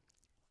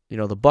 you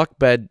know, the buck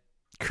bed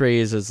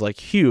craze is like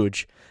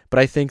huge, but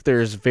I think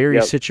there's very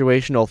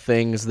situational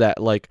things that,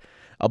 like,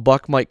 a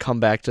buck might come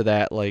back to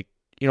that. Like,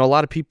 you know, a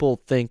lot of people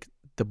think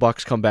the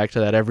bucks come back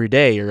to that every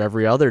day or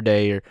every other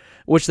day, or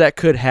which that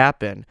could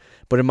happen.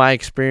 But in my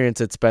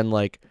experience, it's been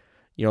like,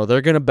 you know,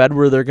 they're going to bed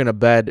where they're going to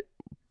bed,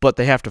 but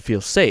they have to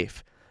feel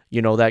safe.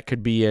 You know, that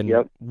could be in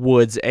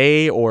woods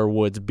A or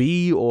woods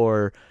B,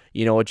 or,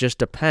 you know, it just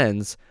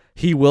depends.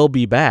 He will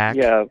be back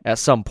at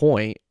some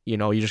point. You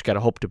know, you just got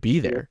to hope to be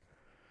there.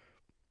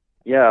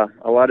 Yeah,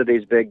 a lot of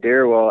these big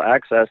deer will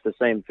access the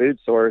same food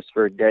source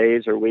for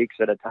days or weeks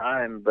at a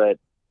time, but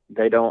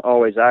they don't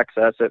always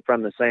access it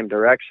from the same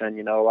direction.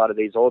 You know, a lot of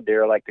these old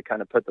deer like to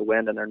kind of put the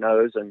wind in their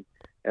nose and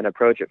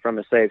approach it from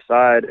a safe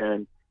side.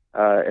 And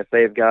if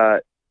they've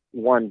got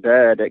one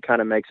bed, it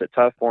kind of makes it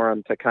tough for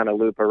them to kind of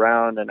loop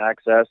around and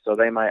access. So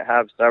they might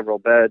have several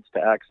beds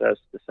to access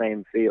the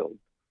same field.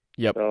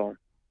 Yep. So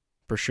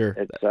for sure.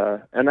 It's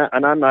and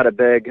I'm not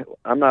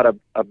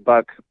a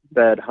buck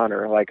bed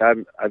hunter. Like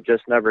I've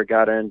just never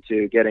got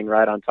into getting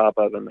right on top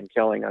of them and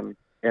killing them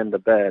in the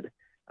bed.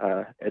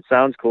 It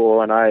sounds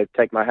cool, and I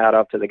take my hat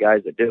off to the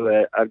guys that do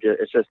it.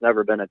 It's just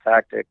never been a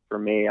tactic for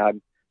me.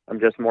 I'm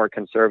just more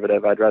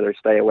conservative. I'd rather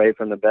stay away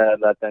from the bed,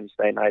 let them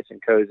stay nice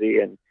and cozy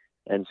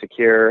and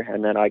secure,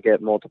 and then I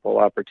get multiple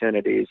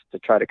opportunities to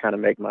try to kind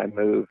of make my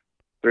move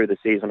through the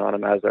season on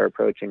them as they're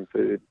approaching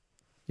food.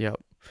 Yep.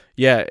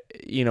 Yeah,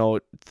 you know,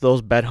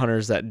 those bed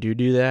hunters that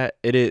do that,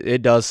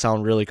 it does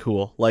sound really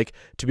cool. Like,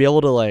 to be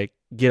able to, like,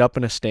 get up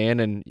in a stand,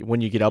 and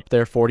when you get up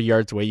there 40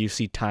 yards away, you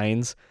see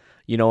tines,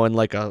 you know, in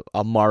like a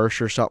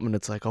marsh or something,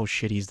 it's like, oh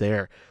shit, he's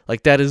there.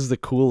 Like, that is the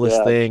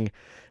coolest thing,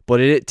 but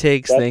it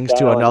takes things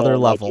to another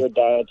level. Like,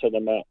 you're dialed to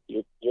the max.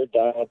 You're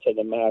dialed to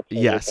the max.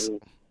 Yes. You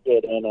can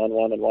get in on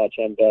one and watch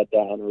him bed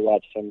down or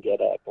watch him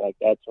get up. Like,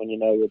 that's when you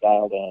know you're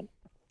dialed in.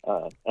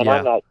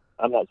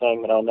 I'm not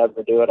saying that I'll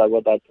never do it. I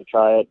would like to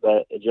try it,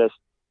 but it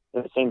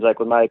seems like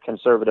with my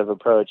conservative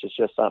approach, it's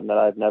just something that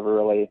I've never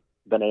really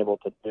been able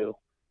to do.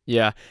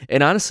 Yeah.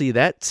 And honestly,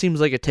 that seems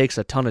like it takes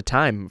a ton of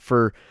time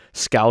for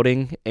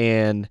scouting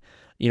and,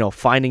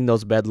 finding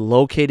those beds,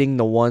 locating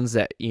the ones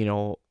that,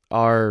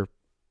 are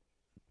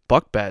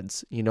buck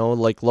beds,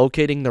 like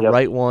locating the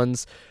right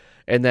ones.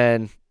 And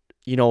then,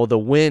 the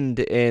wind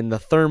and the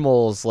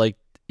thermals, like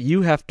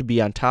you have to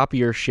be on top of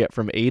your shit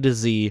from A to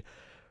Z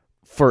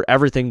for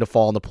everything to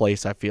fall into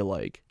place, I feel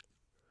like.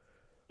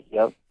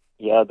 Yep.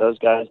 Yeah, those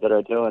guys that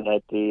are doing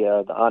it,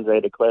 the Andre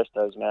de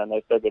Clistos, man,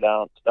 they figured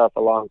out stuff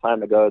a long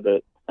time ago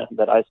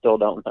that I still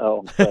don't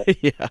know.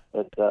 But Yeah.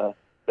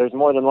 There's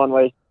more than one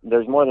way.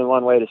 There's more than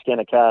one way to skin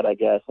a cat, I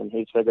guess, and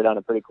he's figured out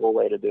a pretty cool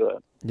way to do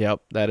it.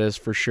 Yep, that is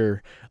for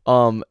sure.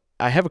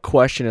 I have a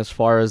question as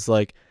far as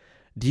like,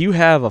 do you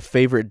have a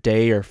favorite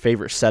day or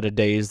favorite set of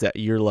days that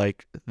you're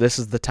like, this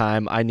is the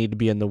time I need to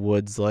be in the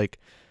woods, like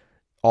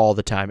all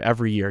the time,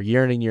 every year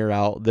in and year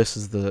out? This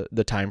is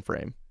the time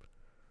frame.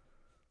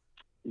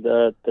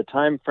 The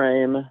time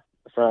frame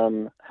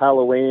from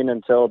Halloween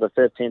until the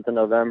 15th of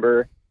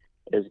November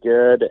is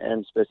good,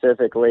 and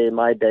specifically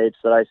my dates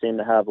that I seem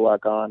to have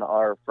luck on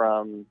are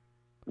from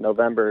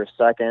November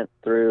 2nd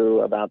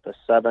through about the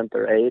 7th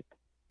or 8th.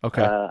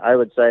 Okay. I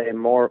would say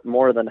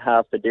more than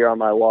half the deer on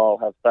my wall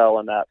have fell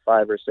in that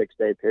 5 or 6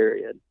 day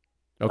period.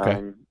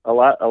 Okay. A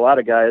lot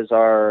of guys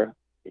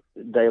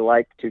they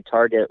like to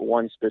target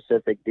one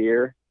specific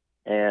deer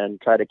and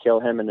try to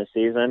kill him in the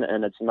season,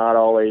 and it's not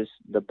always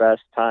the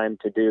best time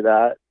to do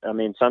that. I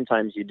mean,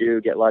 sometimes you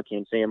do get lucky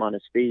and see him on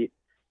his feet,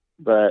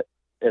 but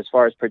as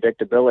far as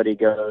predictability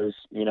goes,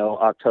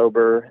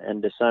 October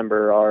and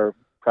December are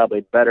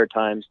probably better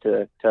times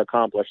to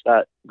accomplish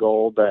that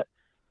goal. But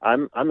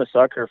I'm a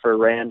sucker for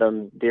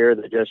random deer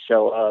that just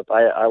show up.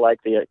 I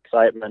like the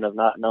excitement of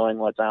not knowing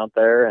what's out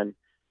there, and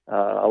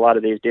a lot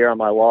of these deer on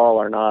my wall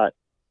are not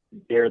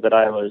deer that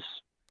I was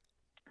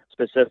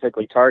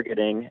specifically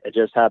targeting. It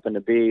just happened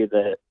to be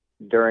that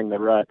during the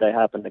rut they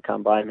happened to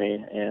come by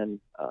me, and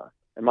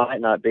it might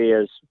not be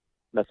as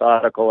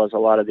methodical as a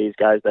lot of these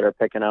guys that are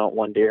picking out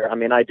one deer. I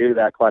mean, I do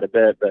that quite a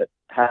bit, but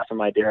half of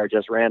my deer are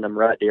just random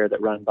rut deer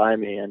that run by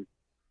me, and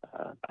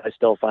I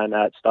still find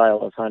that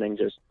style of hunting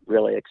just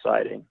really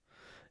exciting.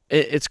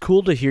 It's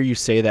cool to hear you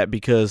say that,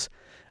 because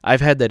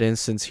I've had that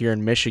instance here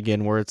in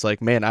Michigan where it's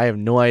like, man, I have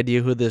no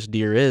idea who this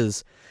deer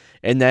is.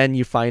 And then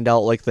you find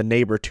out like the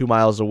neighbor 2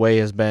 miles away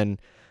has been,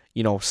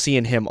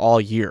 seeing him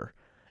all year.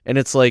 And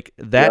it's like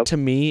that to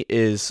me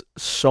is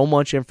so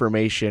much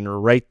information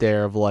right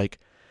there of like,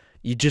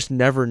 you just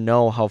never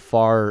know how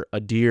far a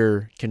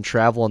deer can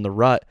travel in the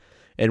rut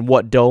and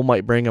what doe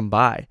might bring him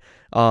by.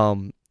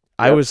 I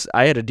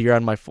had a deer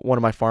on one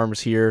of my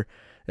farms here.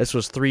 This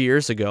was 3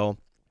 years ago,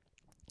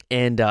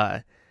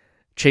 and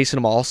chasing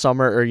him all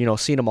summer, or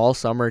seeing him all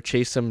summer,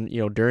 chased him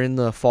during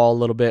the fall a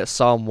little bit.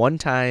 Saw him one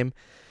time,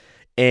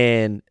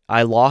 and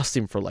I lost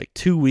him for like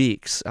 2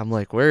 weeks. I'm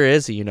like, where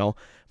is he?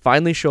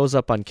 Finally shows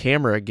up on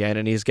camera again,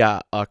 and he's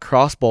got a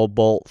crossbow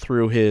bolt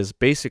through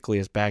basically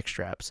his back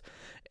straps.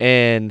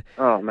 And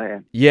oh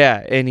man,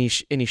 yeah, and he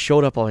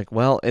showed up. I'm like,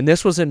 well, and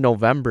this was in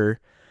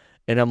November,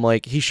 and I'm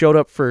like, he showed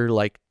up for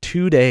like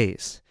 2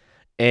 days,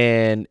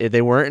 and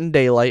they weren't in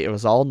daylight. It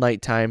was all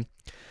nighttime.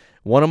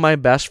 One of my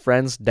best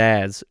friend's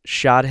dads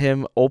shot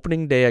him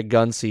opening day of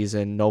gun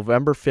season,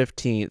 November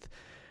 15th,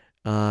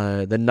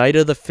 the night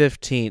of the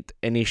 15th,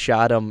 and he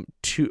shot him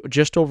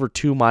just over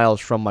 2 miles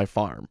from my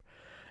farm.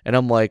 And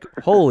I'm like,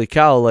 holy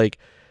cow, like,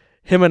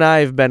 him and I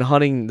have been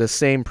hunting the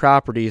same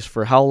properties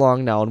for how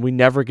long now, and we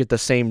never get the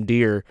same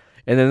deer.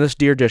 And then this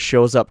deer just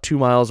shows up 2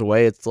 miles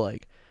away. It's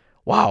like,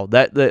 wow,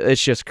 that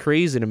it's just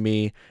crazy to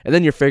me. And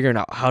then you're figuring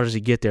out, how does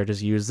he get there? Does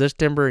he use this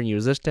timber and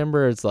use this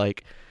timber? It's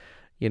like,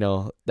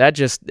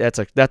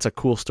 that's a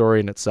cool story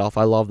in itself.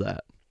 I love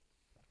that.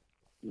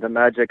 The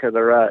magic of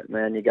the rut,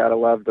 man. You gotta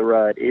love the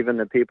rut. Even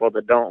the people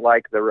that don't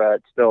like the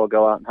rut still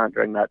go out and hunt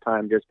during that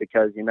time, just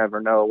because you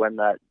never know when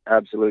that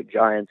absolute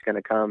giant's going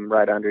to come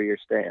right under your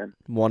stand.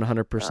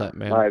 100%,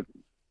 man.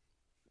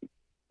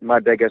 My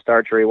biggest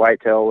archery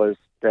whitetail was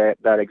that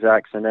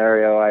exact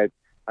scenario. I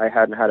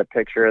hadn't had a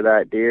picture of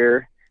that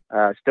deer.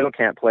 Still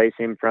can't place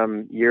him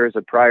from years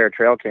of prior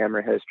trail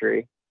camera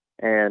history,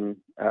 and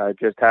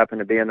just happened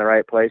to be in the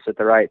right place at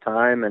the right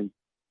time. And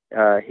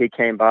he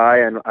came by,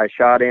 and I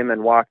shot him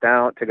and walked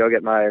out to go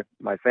get my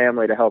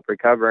family to help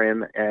recover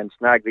him, and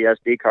snagged the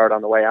SD card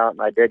on the way out.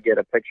 And I did get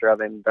a picture of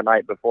him the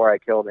night before I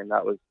killed him.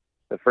 That was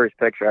the first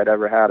picture I'd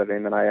ever had of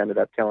him, and I ended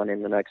up killing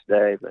him the next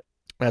day. But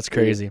that's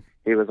crazy.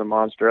 He was a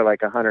monster,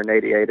 like a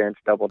 188-inch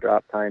double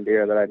drop tine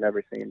deer that I'd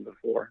never seen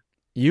before.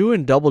 You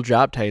and double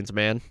drop tines,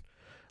 man.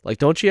 Like,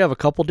 don't you have a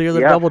couple deer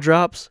that double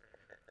drops?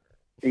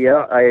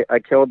 Yeah, I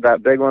killed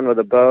that big one with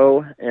a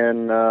bow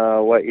in,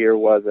 what year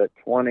was it?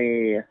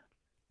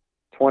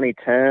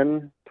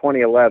 2010,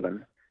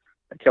 2011.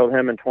 I killed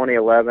him in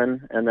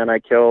 2011, and then I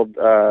killed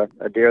a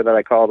deer that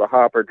I call the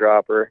hopper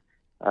dropper.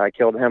 I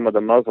killed him with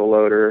a muzzle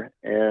loader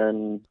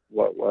in,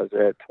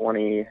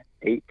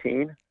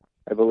 2018,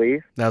 I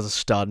believe. That was a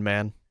stud,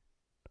 man.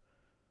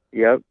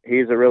 Yep,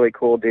 he's a really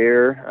cool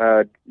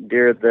deer.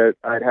 Deer that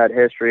I'd had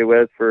history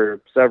with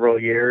for several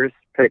years.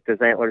 Picked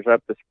his antlers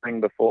up the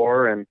spring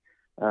before, and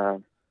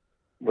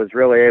was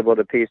really able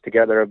to piece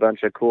together a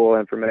bunch of cool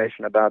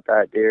information about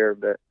that deer,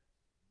 but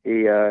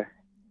he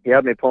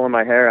had me pulling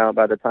my hair out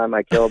by the time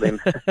I killed him.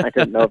 I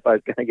didn't know if I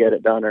was going to get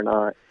it done or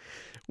not.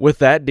 With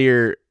that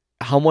deer,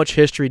 how much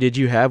history did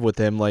you have with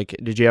him? Like,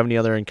 did you have any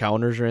other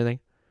encounters or anything?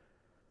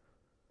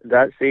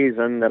 That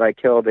season that I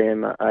killed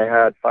him, I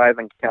had 5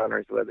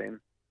 encounters with him,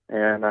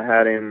 and I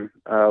had him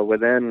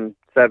within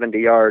 70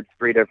 yards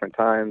 3 different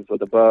times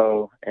with a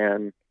bow,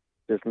 and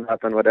just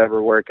nothing would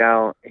ever work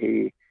out.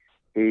 He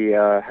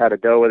had a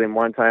doe with him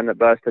one time that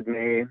busted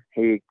me.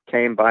 He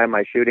came by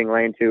my shooting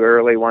lane too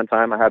early. One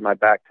time I had my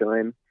back to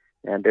him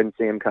and didn't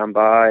see him come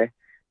by.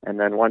 And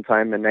then one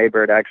time the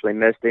neighbor had actually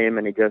missed him,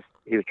 and he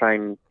was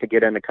trying to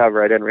get into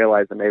cover. I didn't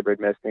realize the neighbor had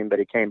missed him, but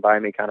he came by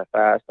me kind of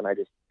fast, and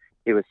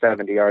he was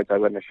 70 yards. I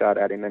wouldn't have shot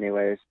at him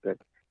anyways, but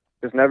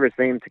just never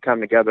seemed to come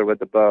together with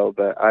the bow.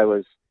 But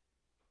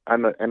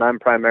I'm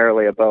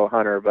primarily a bow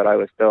hunter, but I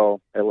was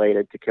still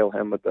elated to kill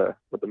him with the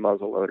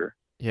muzzle loader.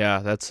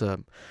 Yeah, it's a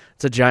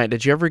giant.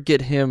 Did you ever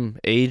get him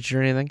aged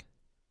or anything?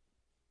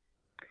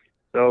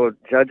 So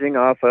judging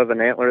off of an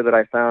antler that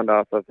I found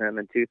off of him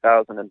in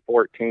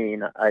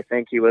 2014, I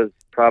think he was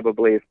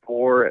probably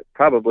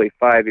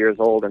 5 years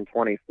old in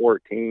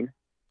 2014.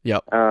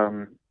 Yep.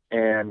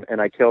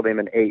 And I killed him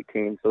in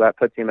 18, so that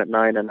puts him at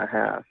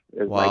 9.5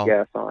 is Wow. my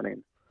guess on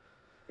him.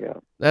 Yeah.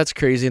 That's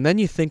crazy. And then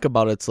you think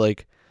about it, it's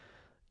like,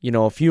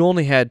 if you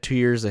only had 2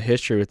 years of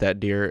history with that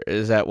deer,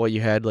 is that what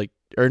you had? Like,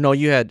 or no,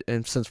 you had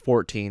him since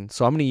 14.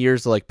 So how many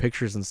years of like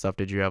pictures and stuff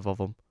did you have of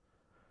him?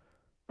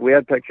 We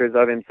had pictures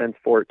of him since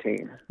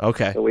 14.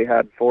 Okay. So we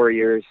had 4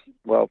 years,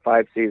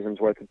 5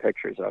 seasons worth of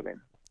pictures of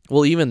him.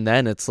 Well, even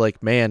then, it's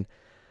like, man,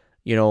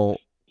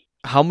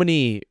 how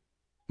many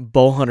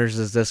bow hunters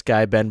has this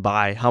guy been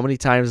by? How many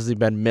times has he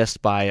been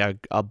missed by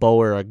a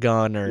bow or a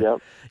gun or,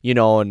 Yep.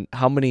 And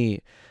how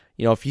many,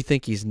 if you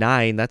think he's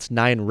 9, that's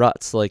 9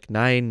 ruts, like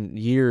 9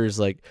 years.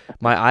 Like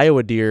my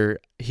Iowa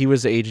deer, he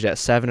was aged at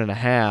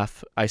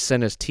 7.5. I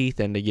sent his teeth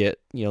in to get,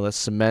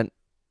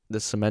 the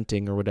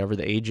cementing or whatever,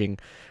 the aging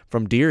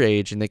from deer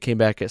age, and they came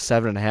back at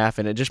 7.5.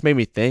 And it just made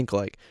me think,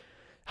 like,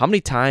 how many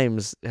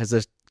times has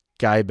this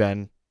guy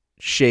been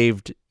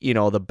shaved,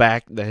 the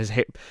back, his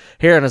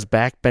hair on his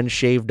back been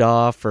shaved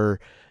off,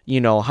 or,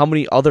 how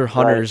many other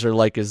hunters are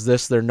like, is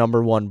this their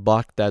number one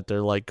buck that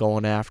they're like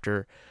going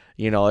after?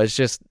 It's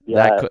just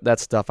that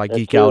stuff I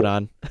geek out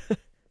on.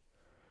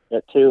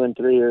 At 2 and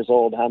 3 years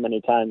old, how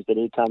many times did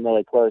he come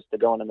really close to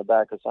going in the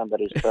back of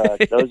somebody's truck?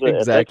 Those are, Exactly.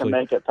 If they can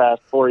make it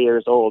past 4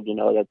 years old,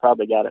 they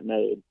probably got it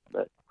made.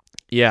 But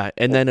yeah,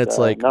 and then it's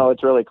like, no,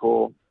 it's really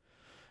cool.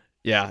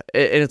 Yeah,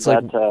 and it's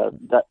like, I'm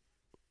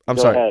go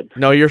sorry. ahead.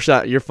 No, you're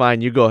fine.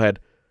 You go ahead.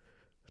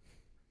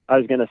 I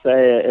was going to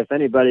say, if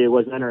anybody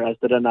was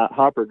interested in that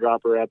Hopper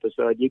Dropper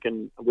episode,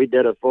 we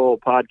did a full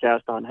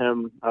podcast on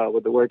him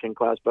with the Working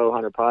Class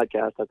Bowhunter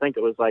podcast. I think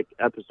it was like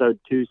episode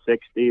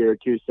 260 or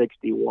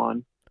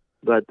 261.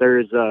 But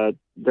there's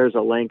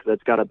a link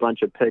that's got a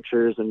bunch of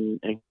pictures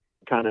and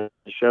kind of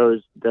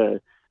shows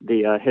the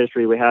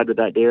history we had with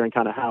that deer and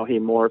kind of how he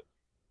morphed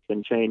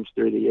and changed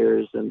through the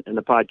years. And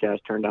the podcast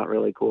turned out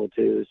really cool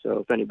too. So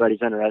if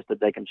anybody's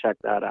interested, they can check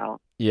that out.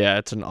 Yeah,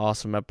 it's an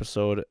awesome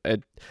episode.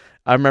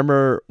 I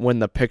remember when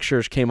the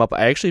pictures came up,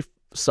 I actually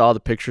saw the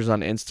pictures on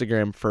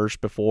Instagram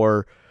first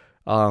before,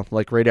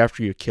 like right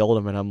after you killed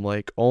him. And I'm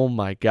like, oh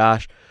my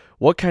gosh,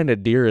 what kind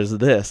of deer is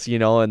this?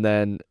 And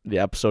then the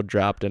episode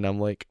dropped and I'm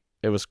like,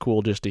 it was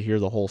cool just to hear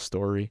the whole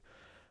story.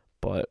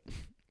 But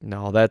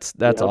no, that's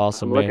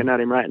awesome, I'm man. looking at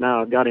him right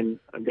now. I've got him.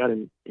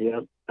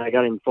 Yep. I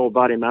got him full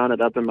body mounted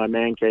up in my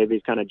man cave.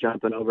 He's kind of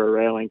jumping over a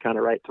railing, kind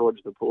of right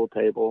towards the pool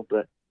table.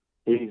 But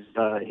he's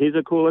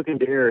a cool looking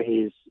deer.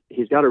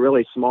 He's got a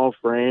really small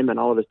frame, and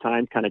all of his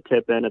tines kind of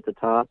tip in at the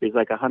top. He's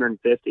like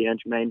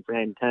 150-inch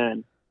mainframe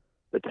 10.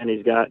 But then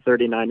he's got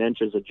 39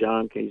 inches of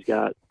junk. He's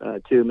got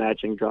 2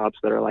 matching drops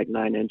that are like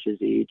 9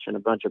 inches each and a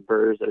bunch of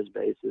burrs at his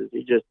bases.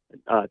 He just,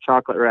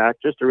 chocolate rack,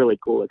 just a really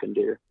cool looking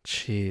deer.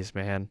 Jeez,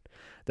 man.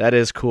 That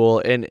is cool.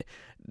 And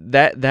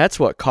that's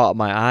what caught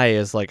my eye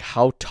is like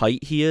how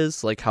tight he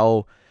is, like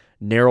how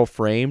narrow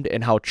framed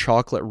and how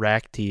chocolate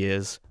racked he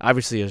is.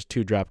 Obviously his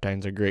 2 drop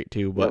tines are great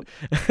too, but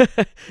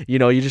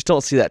you just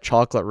don't see that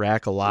chocolate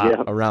rack a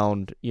lot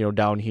around,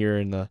 down here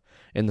in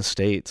the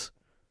States.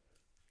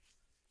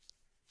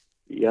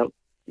 Yep.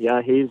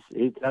 Yeah, he's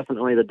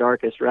definitely the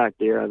darkest rack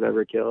deer I've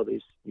ever killed.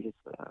 He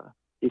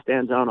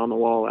stands out on the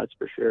wall, that's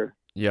for sure.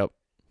 Yep,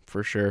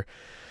 for sure.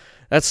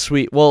 That's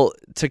sweet. Well,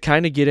 to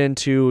kind of get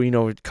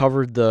into,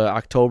 covered the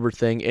October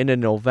thing into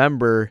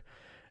November.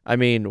 I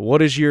mean,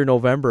 what is your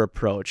November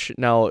approach?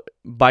 Now,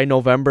 by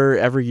November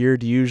every year,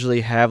 do you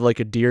usually have like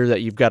a deer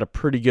that you've got a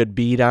pretty good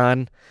bead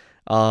on,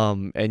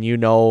 and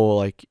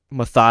like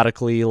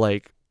methodically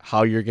like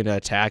how you're gonna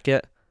attack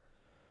it?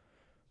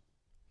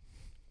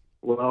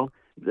 Well,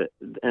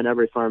 and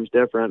every farm's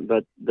different,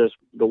 but the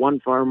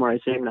one farm where I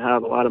seem to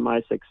have a lot of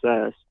my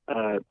success,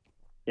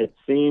 it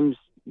seems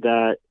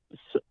that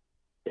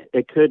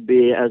it could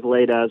be as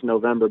late as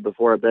November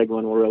before a big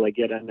one will really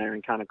get in there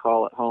and kind of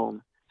call it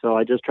home. So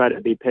I just try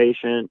to be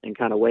patient and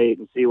kind of wait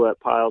and see what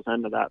piles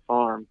into that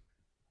farm.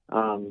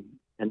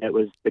 And it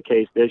was the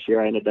case this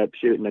year. I ended up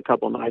shooting a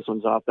couple nice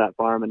ones off that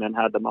farm and then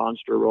had the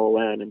monster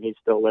roll in, and he's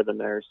still living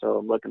there. So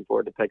I'm looking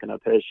forward to picking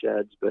up his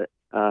sheds. But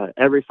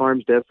every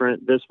farm's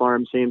different. This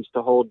farm seems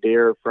to hold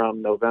deer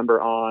from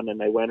November on, and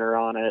they winter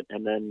on it.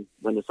 And then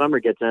when the summer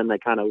gets in, they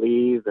kind of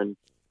leave, and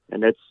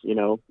it's,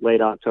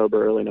 late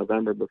October, early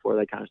November before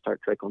they kind of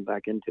start trickling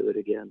back into it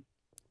again.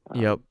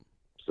 Yep.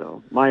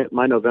 So my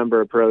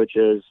November approach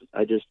is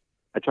I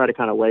try to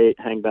kind of wait,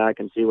 hang back,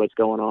 and see what's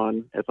going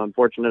on. If I'm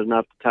fortunate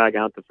enough to tag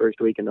out the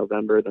first week in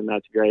November, then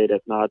that's great.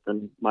 If not,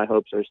 then my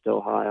hopes are still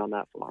high on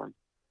that farm.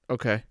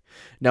 Okay.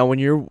 Now, when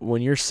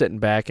you're sitting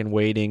back and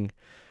waiting,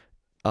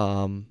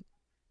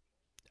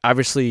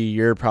 obviously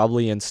you're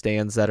probably in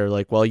stands that are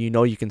like, well,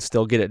 you can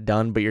still get it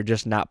done, but you're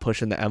just not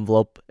pushing the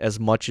envelope as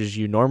much as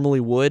you normally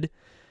would.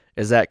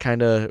 Is that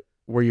kind of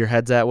where your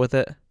head's at with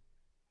it?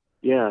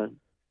 Yeah.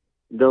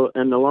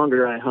 And the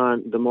longer I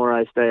hunt, the more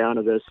I stay out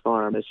of this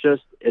farm.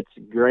 It's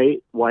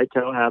great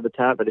whitetail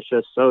habitat, but it's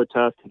just so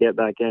tough to get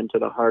back into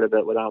the heart of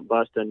it without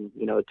busting,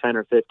 10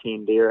 or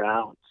 15 deer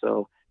out.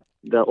 So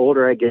the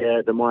older I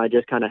get, the more I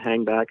just kind of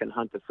hang back and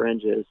hunt the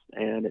fringes,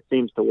 and it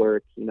seems to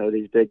work.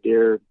 These big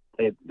deer,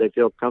 they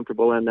feel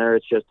comfortable in there.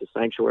 It's just a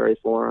sanctuary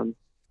for them.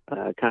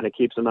 Kind of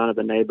keeps them out of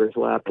the neighbor's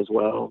lap as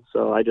well.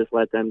 So I just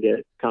let them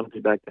get comfy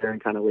back there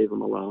and kind of leave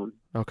them alone.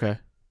 Okay.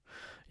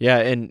 Yeah,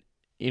 and,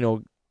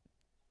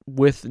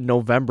 with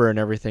November and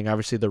everything,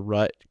 obviously the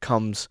rut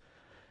comes,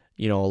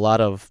 a lot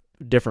of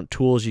different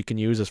tools you can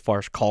use as far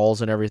as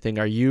calls and everything.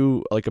 Are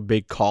you like a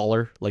big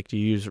caller? Like, do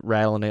you use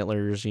rattling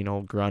antlers,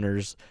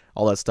 grunters,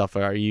 all that stuff?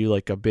 Are you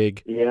like a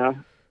big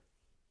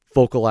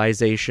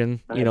vocalization?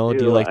 Do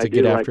you like to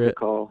get after it?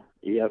 Call.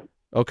 Yep.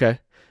 Okay.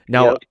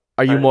 Now,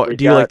 are you more?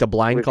 Do you like the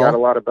blind call? We've got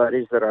a lot of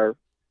buddies that are.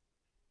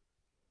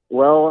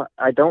 Well,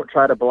 I don't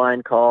try to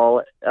blind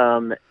call.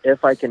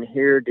 If I can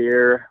hear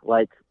deer,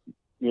 like,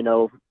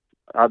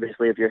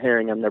 obviously, if you're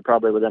hearing them, they're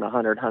probably within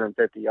 100,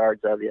 150 yards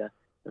of you.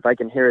 If I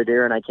can hear a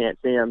deer and I can't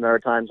see him, there are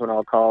times when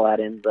I'll call at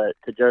him. But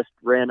to just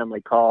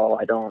randomly call,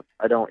 I don't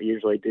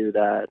usually do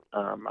that.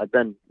 I've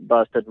been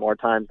busted more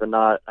times than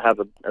not. I have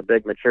a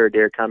big mature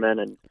deer come in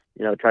and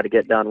try to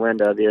get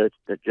downwind of you.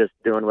 They're just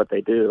doing what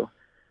they do,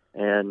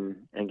 and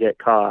get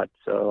caught.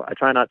 So I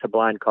try not to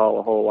blind call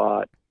a whole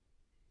lot.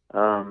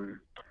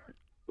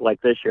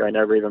 Like this year, I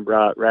never even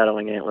brought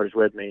rattling antlers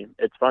with me.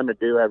 It's fun to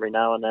do every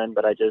now and then,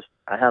 but I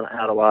haven't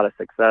had a lot of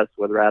success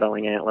with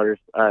rattling antlers.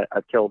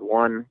 I've killed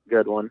one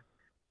good one,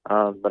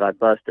 but I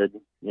busted,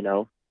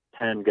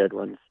 10 good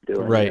ones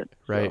doing it.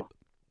 Right.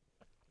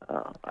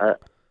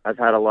 I've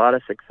had a lot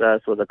of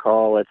success with a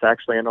call. It's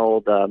actually an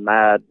old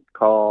Mad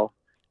call.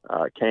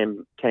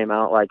 Came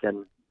out like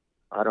in,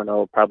 I don't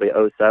know, probably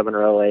 07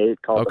 or 08,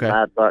 called the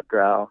Mad Buck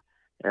Growl.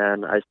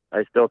 And I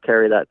still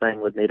carry that thing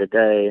with me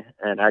today,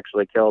 and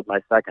actually killed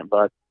my second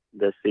buck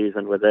this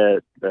season with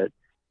it. But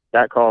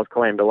that call has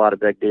claimed a lot of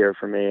big deer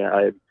for me.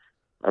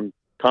 I'm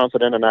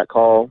confident in that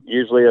call.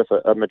 Usually if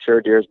a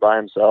mature deer is by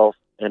himself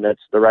and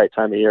it's the right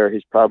time of year,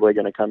 he's probably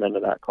going to come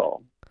into that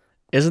call.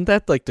 Isn't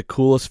that like the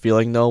coolest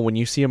feeling, though, when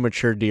you see a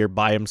mature deer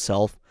by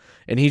himself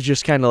and he's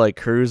just kind of like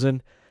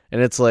cruising,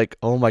 and it's like,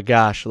 oh my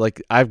gosh,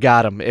 like I've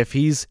got him. If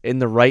he's in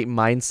the right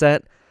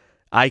mindset,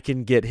 I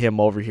can get him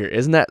over here.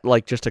 Isn't that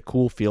like just a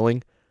cool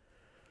feeling?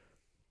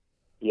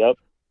 Yep.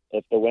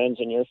 If the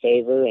wind's in your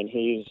favor and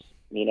he's,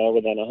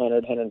 within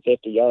 100,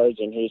 150 yards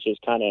and he's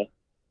just kind of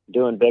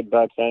doing big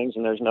buck things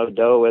and there's no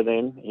doe with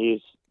him,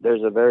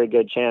 there's a very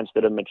good chance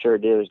that a mature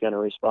deer is going to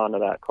respond to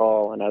that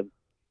call. And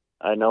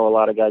I know a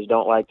lot of guys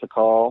don't like to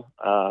call.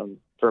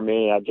 For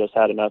me, I've just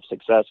had enough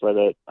success with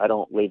it. I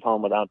don't leave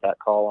home without that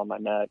call on my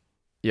neck.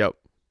 Yep.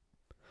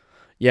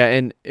 Yeah,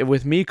 and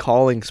with me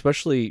calling,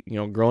 especially,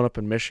 growing up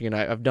in Michigan,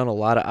 I've done a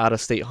lot of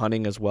out-of-state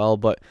hunting as well,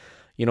 but,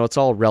 it's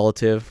all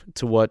relative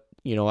to what,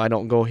 I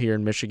don't go here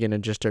in Michigan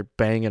and just start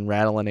banging,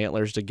 rattling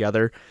antlers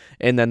together.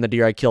 And then the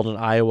deer I killed in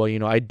Iowa,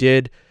 I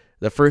did,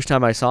 the first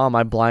time I saw him,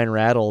 I blind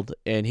rattled,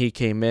 and he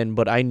came in,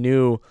 but I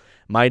knew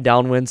my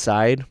downwind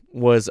side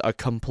was a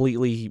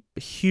completely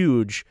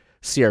huge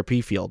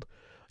CRP field,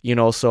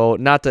 so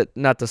not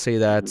to say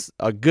that's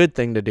a good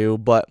thing to do,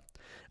 but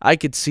I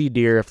could see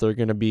deer if they're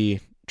going to be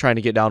trying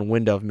to get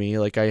downwind of me.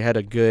 Like, I had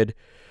a good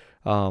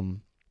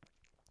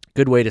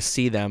way to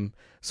see them,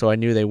 so I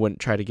knew they wouldn't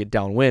try to get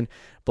downwind.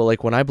 But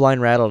like when I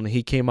blind rattled and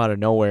he came out of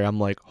nowhere, I'm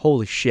like,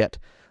 holy shit.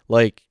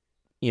 Like,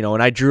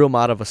 and I drew him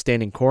out of a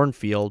standing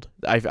cornfield.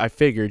 I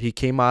figured he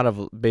came out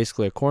of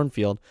basically a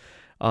cornfield,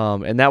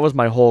 and that was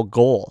my whole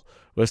goal,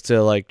 was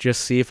to like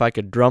just see if I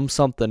could drum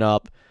something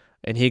up,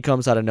 and he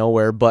comes out of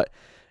nowhere. But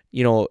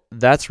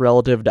that's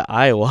relative to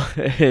Iowa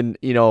and,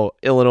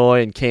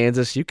 Illinois and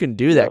Kansas. You can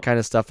do that kind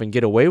of stuff and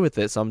get away with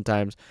it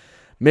sometimes.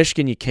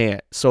 Michigan, you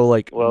can't. So,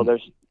 like... Well,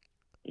 there's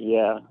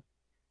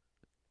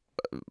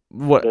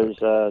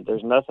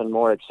nothing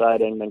more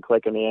exciting than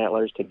clicking the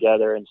antlers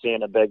together and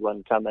seeing a big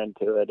one come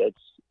into it.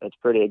 It's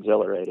pretty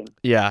exhilarating.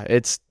 Yeah,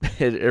 it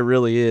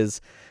really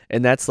is.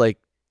 And that's, like,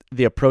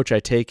 the approach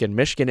I take in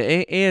Michigan.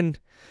 And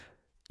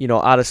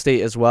out of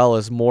state as well,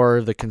 is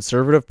more the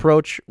conservative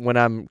approach when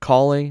I'm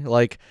calling.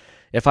 Like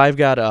if I've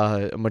got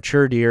a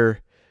mature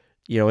deer,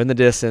 in the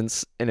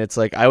distance, and it's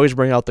like I always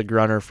bring out the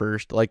grunter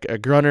first. Like a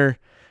grunter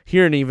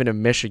here and even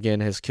in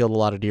Michigan has killed a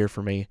lot of deer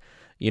for me,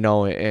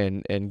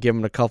 and give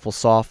them a couple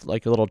soft,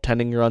 like little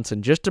tending grunts,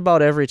 and just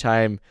about every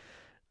time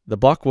the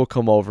buck will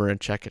come over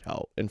and check it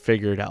out and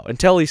figure it out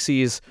until he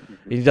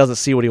doesn't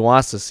see what he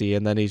wants to see,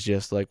 and then he's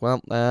just like,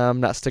 well, I'm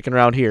not sticking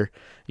around here,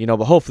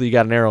 but hopefully you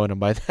got an arrow in him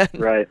by then.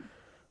 Right.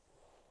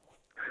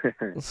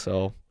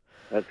 So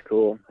that's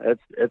cool.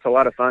 It's a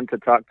lot of fun to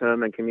talk to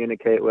him and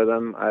communicate with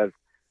him. I've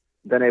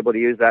been able to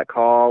use that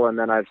call, and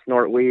then I've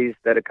snort wheezed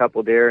at a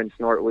couple deer and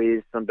snort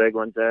wheezed some big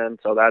ones in.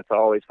 So that's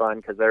always fun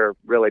because they're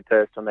really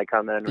pissed when they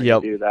come in when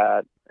you do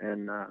that.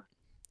 And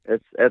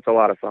it's a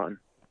lot of fun.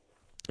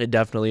 It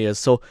definitely is.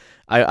 So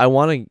I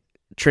want to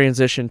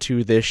transition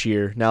to this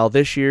year. Now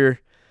this year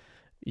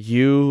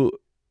you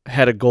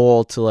had a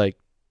goal to like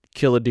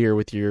kill a deer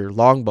with your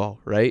longbow,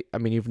 right? I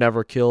mean, you've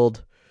never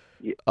killed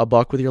a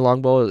buck with your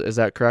longbow. Is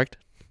that correct?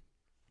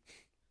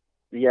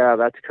 Yeah,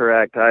 that's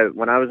correct.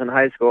 When I was in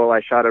high school,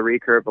 I shot a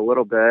recurve a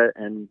little bit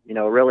and,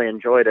 really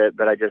enjoyed it,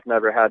 but I just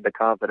never had the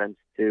confidence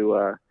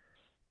to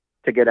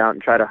get out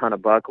and try to hunt a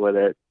buck with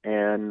it.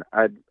 And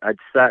I'd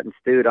sat and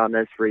stewed on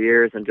this for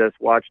years and just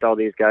watched all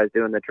these guys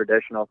doing the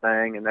traditional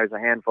thing. And there's a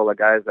handful of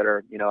guys that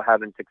are,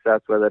 having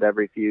success with it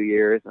every few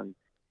years. And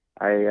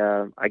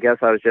I guess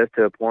I was just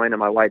to a point in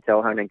my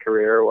whitetail hunting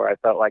career where I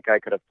felt like I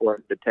could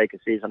afford to take a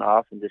season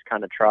off and just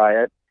kind of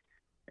try it.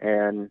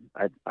 And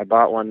I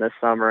bought one this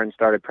summer and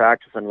started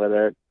practicing with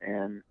it.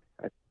 And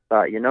I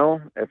thought,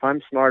 if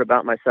I'm smart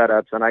about my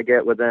setups and I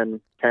get within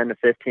 10 to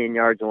 15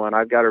 yards of one,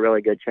 I've got a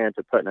really good chance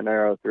of putting an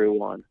arrow through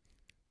one.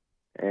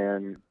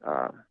 And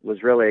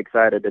was really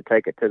excited to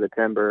take it to the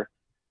timber,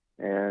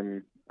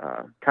 and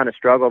kind of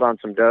struggled on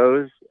some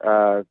does,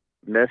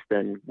 missed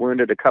and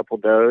wounded a couple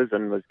does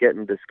and was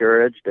getting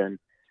discouraged. And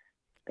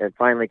it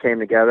finally came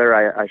together.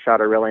 I shot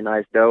a really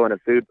nice doe in a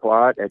food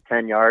plot at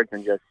 10 yards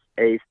and just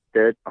aced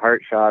it,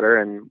 heart shot her,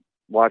 and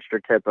watched her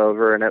tip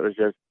over, and it was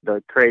just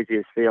the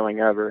craziest feeling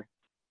ever.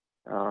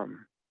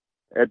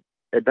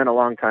 It'd been a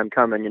long time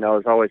coming. It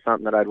was always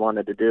something that I'd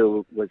wanted to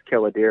do, was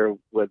kill a deer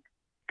with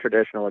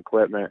traditional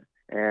equipment.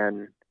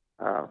 And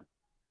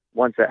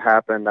once it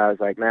happened, I was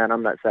like, man,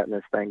 I'm not setting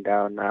this thing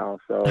down now.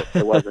 So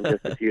it wasn't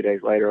just a few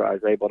days later I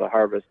was able to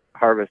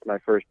harvest my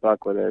first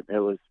buck with it. It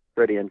was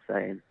pretty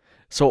insane.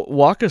 So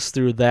walk us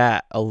through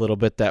that a little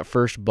bit, that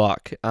first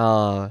buck.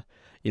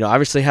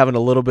 Obviously having a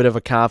little bit of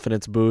a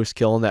confidence boost,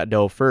 killing that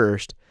doe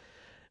first,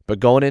 but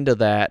going into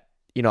that,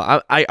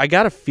 I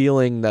got a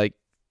feeling like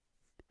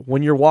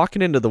when you're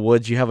walking into the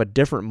woods, you have a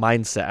different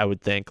mindset, I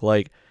would think.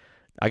 Like,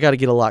 I got to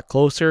get a lot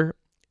closer,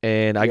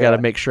 and I got to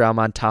make sure I'm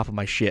on top of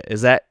my shit.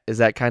 Is that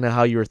kind of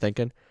how you were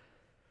thinking?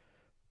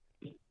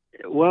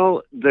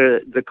 Well,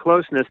 the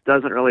closeness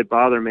doesn't really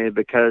bother me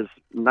because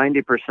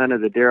 90%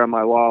 of the deer on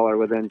my wall are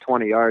within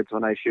 20 yards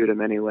when I shoot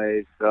them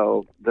anyways.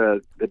 So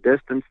the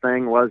distance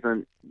thing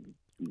wasn't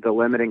the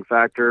limiting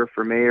factor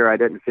for me, or I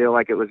didn't feel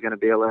like it was going to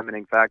be a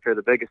limiting factor.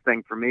 The biggest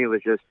thing for me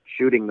was just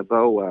shooting the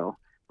bow well.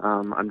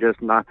 I'm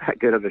just not that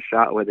good of a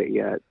shot with it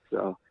yet.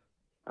 So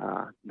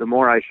the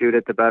more I shoot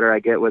it, the better I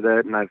get with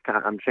it. And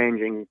I'm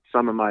changing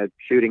some of my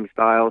shooting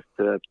styles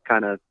to try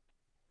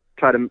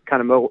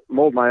to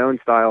mold my own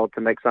style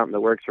to make something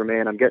that works for me.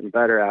 And I'm getting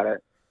better at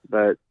it.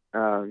 But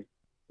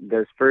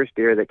this first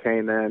deer that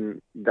came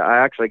in, I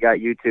actually got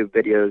YouTube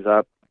videos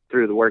up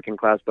through the Working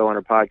Class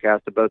Bowhunter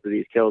podcast of both of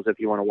these kills if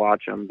you want to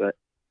watch them. But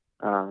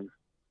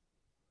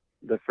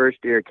the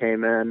first deer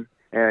came in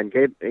and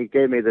he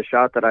gave me the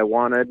shot that I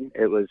wanted.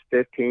 It was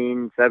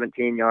 15,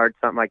 17 yards,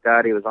 something like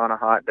that. He was on a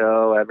hot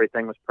doe.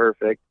 Everything was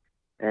perfect.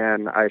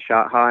 And I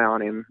shot high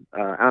on him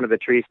out of a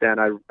tree stand.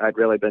 I'd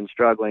really been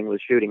struggling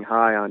with shooting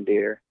high on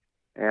deer.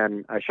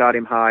 And I shot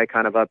him high,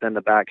 kind of up in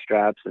the back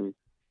straps, and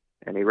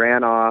he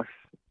ran off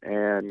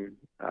and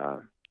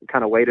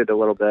kind of waited a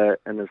little bit.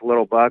 And this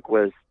little buck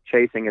was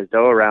chasing his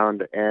doe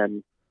around,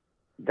 and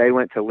they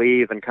went to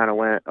leave and kind of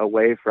went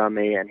away from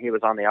me, and he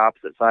was on the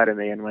opposite side of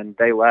me. And when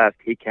they left,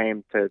 he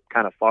came to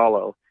kind of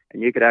follow,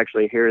 and you could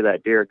actually hear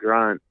that deer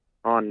grunt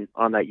on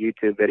that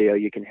YouTube video.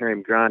 You can hear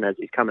him grunt as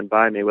he's coming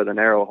by me with an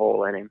arrow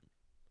hole in him.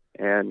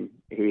 And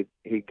he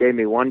gave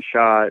me one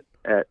shot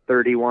at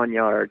 31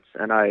 yards,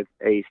 and I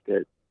aced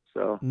it.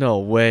 So no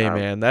way,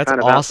 man. That's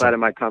kind of awesome. outside of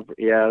my comfort.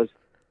 Yeah,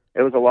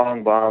 it was a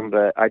long bomb,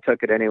 but I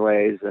took it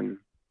anyways, and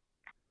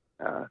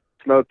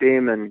smoked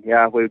him. And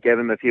yeah, we gave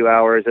him a few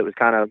hours. It was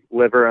kind of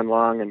liver and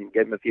lung, and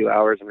gave him a few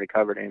hours and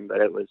recovered him.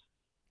 But it was,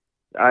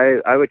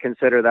 I would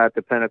consider that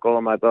the pinnacle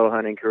of my bow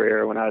hunting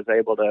career when I was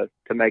able to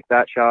make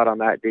that shot on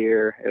that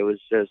deer. It was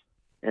just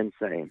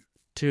insane.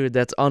 Dude,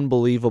 that's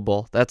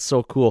unbelievable. That's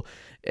so cool.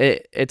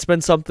 It's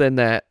been something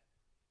that,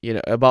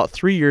 about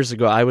 3 years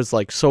ago, I was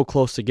like so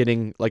close to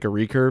getting like a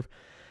recurve.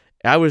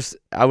 I was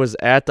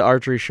at the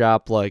archery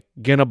shop, like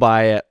gonna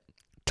buy it,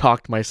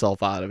 talked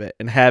myself out of it,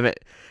 and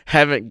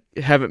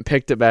haven't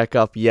picked it back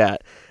up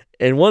yet.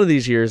 And one of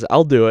these years,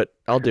 I'll do it.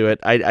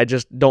 I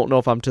just don't know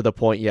if I'm to the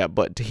point yet.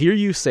 But to hear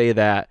you say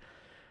that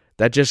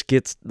just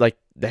gets like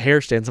the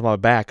hair stands on my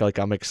back. Like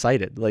I'm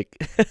excited. Like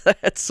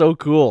that's so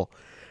cool.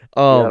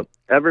 Yep.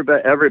 Every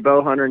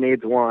bow hunter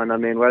needs one. I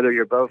mean, whether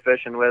you're bow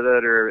fishing with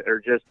it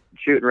or just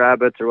shooting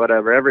rabbits or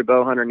whatever, every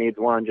bow hunter needs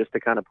one just to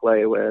kind of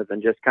play with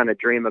and just kind of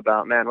dream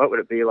about, man, what would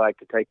it be like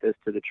to take this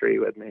to the tree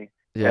with me?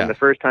 Yeah. And the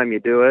first time you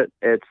do it,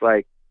 it's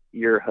like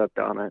you're hooked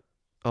on it.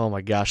 Oh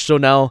my gosh. So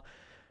now,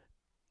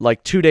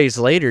 like 2 days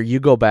later, you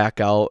go back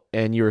out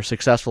and you were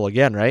successful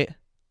again, right?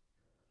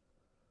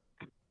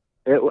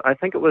 I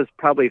think it was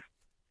probably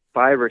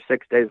 5 or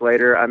 6 days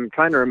later. I'm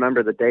trying to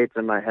remember the dates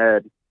in my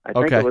head. I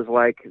think it was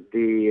like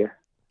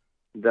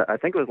I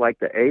think it was like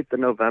the 8th of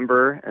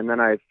November, and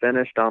then I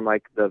finished on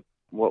like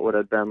what would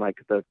have been like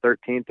the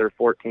 13th or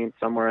 14th,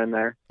 somewhere in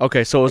there.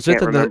 Okay, so was it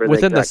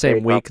within the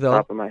same week though?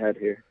 Top of my head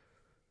here.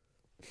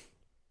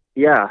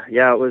 Yeah,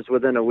 it was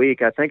within a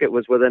week. I think it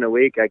was within a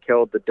week. I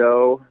killed the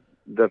doe,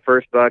 the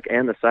first buck,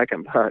 and the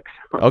second buck.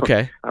 So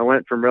okay. I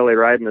went from really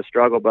riding the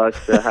struggle bus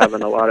to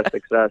having a lot of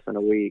success in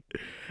a week.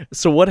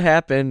 So what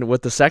happened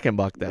with the second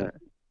buck then?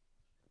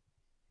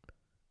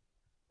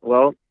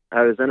 Well,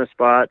 I was in a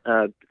spot,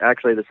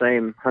 actually the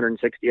same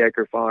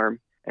 160-acre farm,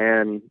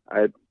 and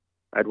I'd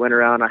went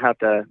around. I have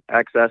to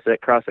access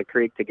it, cross a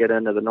creek to get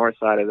into the north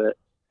side of it,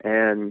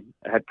 and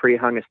I had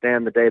pre-hung a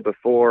stand the day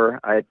before.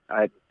 I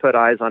put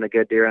eyes on a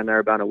good deer in there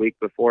about a week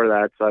before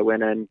that, so I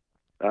went in,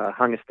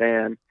 hung a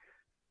stand,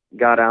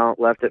 got out,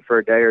 left it for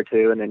a day or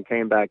two, and then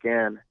came back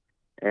in.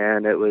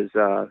 And it was,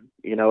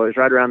 it was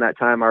right around that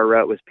time our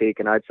rut was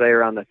peaking. I'd say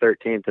around the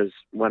 13th is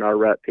when our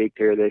rut peaked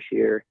here this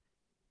year.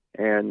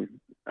 And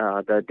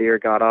the deer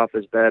got off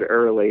his bed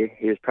early.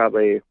 He was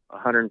probably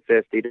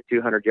 150 to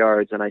 200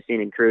 yards, and I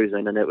seen him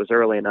cruising, and it was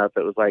early enough.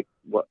 It was like,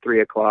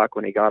 3 o'clock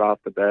when he got off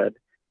the bed.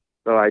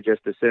 So I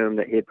just assumed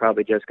that he'd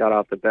probably just got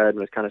off the bed and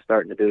was kind of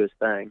starting to do his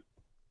thing.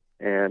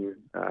 And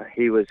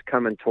he was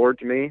coming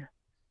towards me,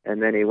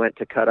 and then he went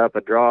to cut up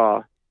a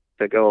draw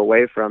to go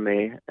away from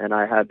me, and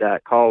I had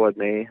that call with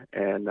me,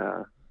 and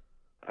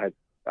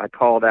I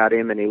called at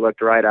him, and he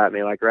looked right at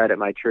me, like right at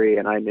my tree,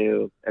 and I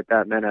knew at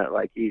that minute,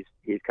 like he's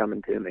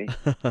coming to me.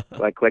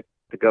 So I clicked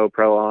the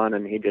GoPro on,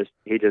 and he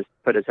just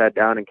put his head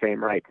down and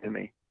came right to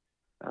me.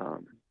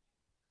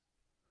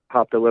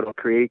 Hopped a little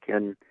creek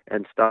and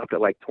stopped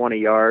at like 20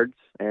 yards,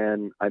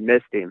 and I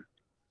missed him.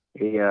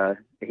 He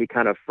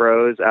kind of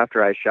froze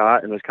after I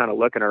shot and was kind of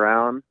looking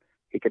around.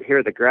 He could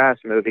hear the grass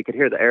move. He could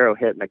hear the arrow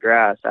hitting the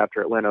grass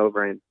after it went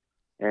over him.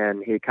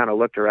 And he kind of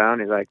looked around.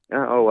 He's like,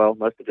 oh, well,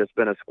 must have just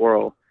been a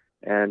squirrel.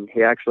 And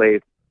he actually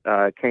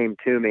came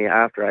to me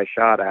after I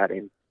shot at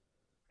him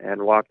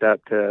and walked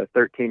up to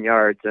 13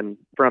 yards. And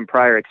from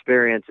prior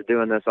experience of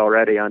doing this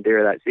already on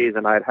deer that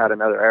season, I'd had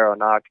another arrow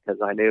knocked because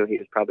I knew he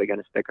was probably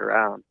going to stick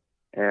around.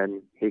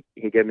 And he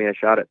gave me a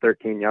shot at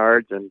 13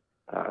 yards and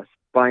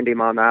spined him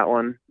on that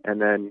one,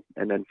 and then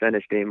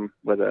finished him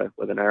with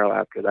an arrow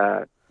after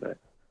that. But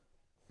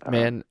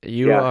man,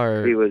 he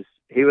was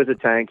a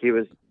tank. He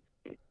was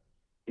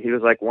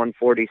like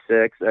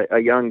 146, a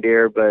young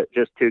deer, but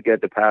just too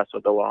good to pass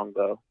with the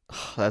longbow.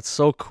 Oh, that's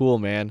so cool,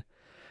 man.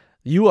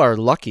 You are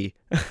lucky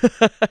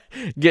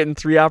getting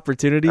 3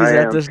 opportunities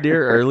at this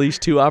deer, or at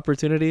least 2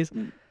 opportunities.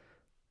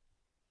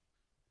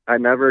 I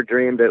never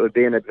dreamed it would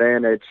be an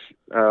advantage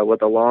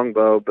with a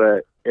longbow,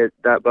 but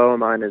that bow of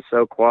mine is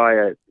so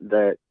quiet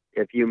that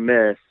if you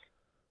miss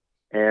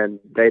and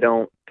they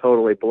don't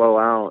totally blow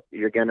out,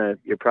 you're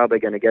probably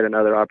gonna get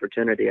another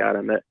opportunity out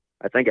of it.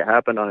 I think it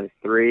happened on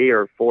 3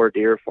 or 4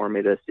 deer for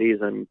me this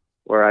season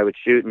where I would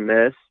shoot and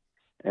miss,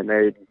 and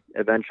they'd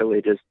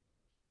eventually just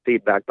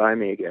feed back by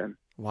me again.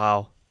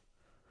 Wow,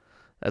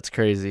 that's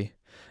crazy.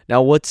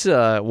 Now, what's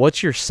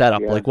your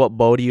setup? Yeah. Like, what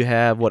bow do you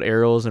have? What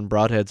arrows and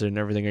broadheads and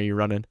everything are you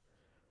running?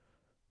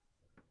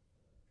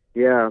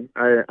 Yeah,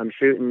 I'm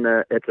shooting.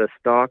 It's a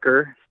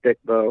stalker stick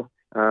bow.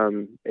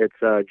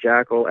 It's a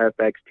Jackal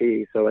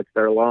FXT, so it's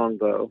their long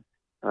bow.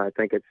 I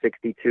think it's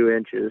 62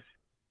 inches.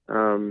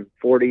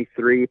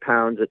 43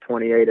 pounds at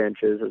 28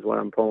 inches is what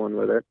I'm pulling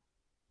with it.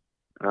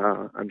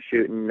 I'm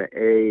shooting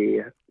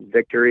a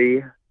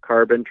Victory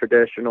Carbon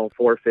Traditional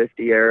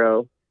 450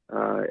 arrow.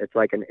 It's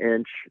like an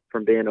inch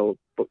from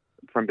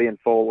being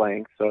full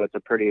length, so it's a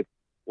pretty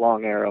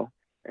long arrow.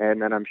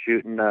 And then I'm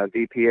shooting a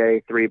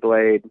VPA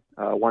 3-blade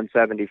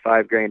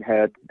 175 grain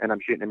head, and I'm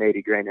shooting an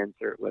 80 grain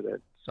insert with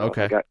it. So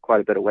okay. I got quite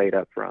a bit of weight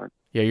up front.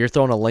 Yeah, you're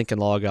throwing a Lincoln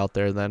log out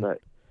there then.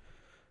 But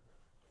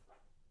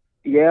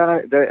yeah,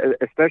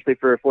 especially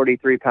for a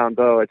 43-pound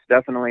bow, it's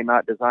definitely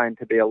not designed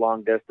to be a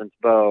long-distance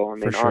bow. I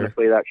mean, sure.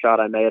 Honestly, that shot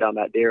I made on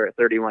that deer at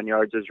 31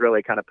 yards is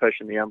really kind of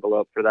pushing the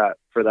envelope for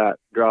that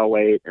draw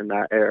weight and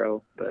that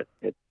arrow. But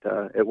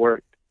it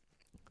worked.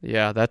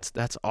 Yeah, that's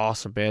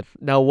awesome, man.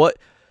 Now,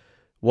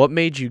 what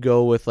made you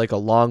go with like a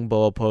long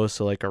bow opposed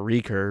to like a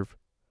recurve?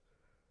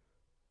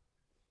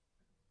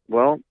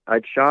 Well,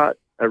 I'd shot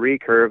a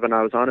recurve, and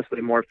I was honestly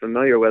more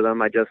familiar with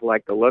them. I just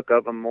like the look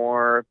of them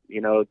more.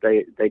 You know,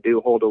 they do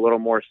hold a little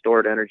more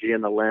stored energy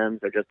in the lens.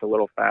 They're just a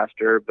little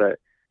faster, but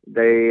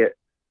they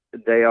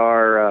they're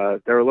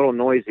a little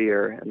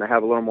noisier and they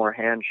have a little more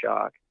hand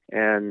shock.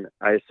 And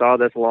I saw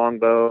this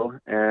longbow,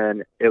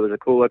 and it was a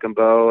cool looking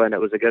bow, and it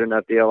was a good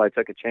enough deal. I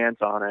took a chance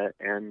on it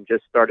and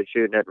just started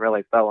shooting it and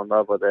really fell in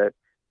love with it.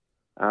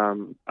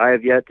 I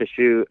have yet to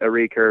shoot a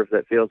recurve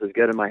that feels as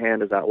good in my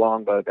hand as that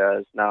longbow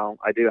does. Now,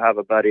 I do have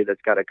a buddy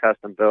that's got a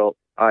custom built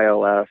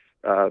ILF,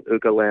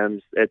 Uka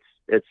limbs.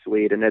 It's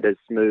sweet and it is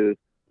smooth,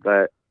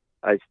 but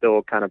I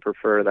still kind of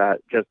prefer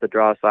that, just the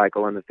draw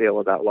cycle and the feel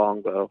of that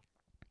longbow.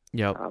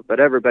 Yep. But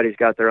everybody's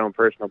got their own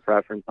personal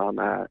preference on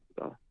that.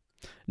 So.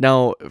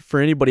 Now, for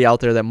anybody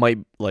out there that might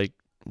like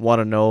want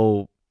to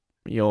know,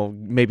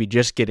 maybe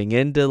just getting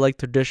into like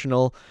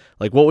traditional,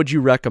 like what would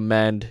you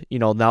recommend,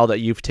 now that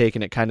you've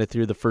taken it kind of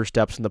through the first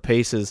steps and the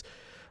paces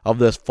of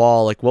this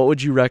fall, like what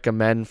would you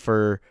recommend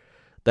for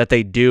that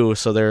they do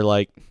so they're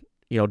like,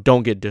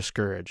 don't get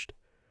discouraged?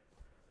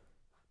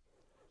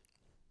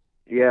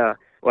 Yeah.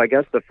 Well, I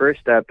guess the first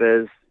step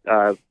is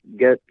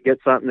get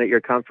something that you're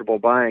comfortable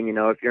buying.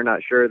 If you're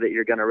not sure that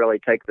you're going to really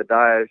take the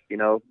dive, you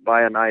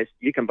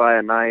can buy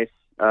a nice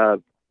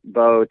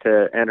bow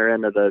to enter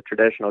into the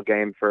traditional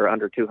game for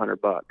under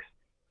 $200,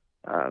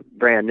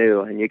 brand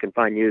new, and you can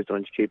find used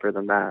ones cheaper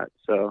than that.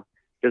 So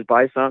just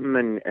buy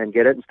something and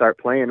get it and start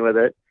playing with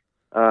it.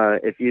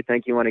 If you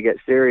think you want to get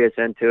serious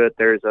into it,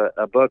 there's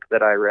a book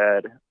that I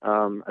read.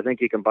 I think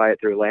you can buy it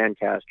through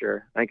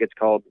Lancaster. I think it's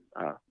called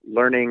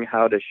Learning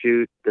How to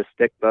Shoot the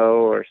Stick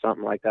Bow or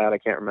something like that. I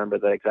can't remember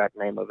the exact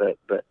name of it,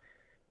 but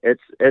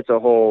it's a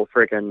whole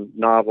freaking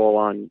novel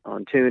on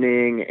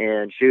tuning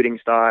and shooting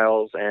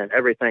styles and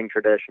everything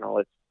traditional.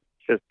 It's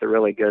just a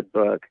really good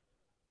book.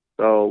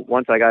 So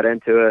once I got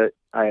into it,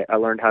 I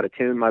learned how to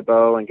tune my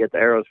bow and get the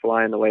arrows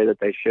flying the way that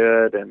they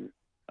should. And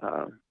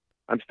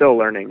I'm still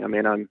learning. I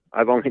mean,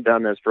 I've only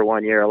done this for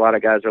 1 year. A lot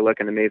of guys are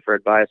looking to me for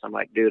advice. I'm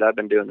like, dude, I've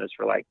been doing this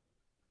for like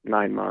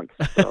 9 months.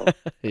 So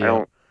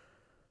yeah.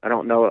 I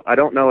don't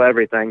know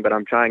everything, but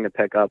I'm trying to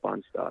pick up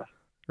on stuff.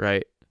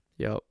 Right.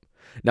 Yep.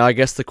 Now, I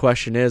guess the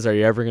question is, are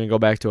you ever going to go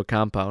back to a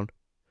compound?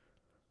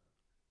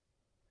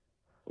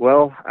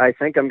 Well, I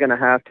think I'm going to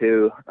have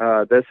to.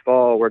 This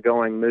fall, we're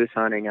going moose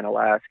hunting in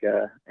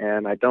Alaska,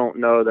 and I don't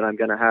know that I'm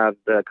going to have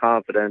the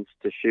confidence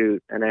to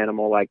shoot an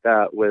animal like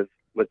that with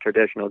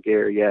traditional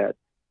gear yet.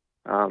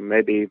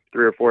 Maybe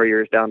 3 or 4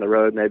 years down the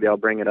road, maybe I'll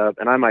bring it up,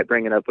 and I might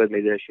bring it up with me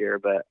this year,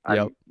 but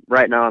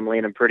right now I'm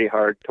leaning pretty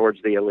hard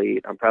towards the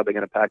Elite. I'm probably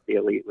going to pack the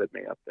Elite with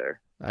me up there.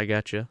 I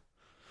got you.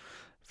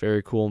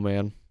 Very cool,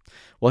 man.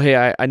 Well,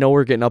 hey, I know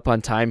we're getting up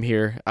on time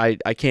here. I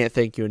can't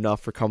thank you enough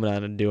for coming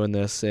on and doing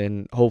this,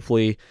 and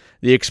hopefully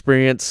the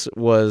experience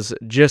was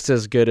just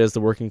as good as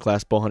the working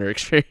class bowhunter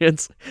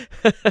experience.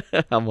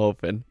 I'm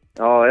hoping.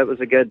 Oh, it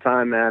was a good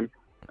time, man.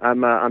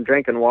 I'm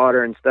drinking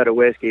water instead of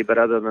whiskey, but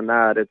other than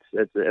that, it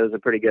was a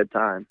pretty good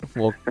time.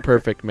 Well,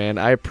 perfect, man.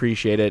 I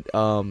appreciate it.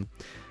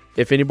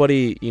 If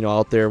anybody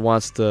out there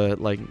wants to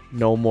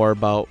know more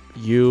about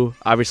you,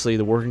 obviously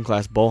the working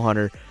class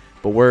bowhunter,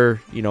 but where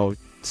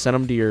send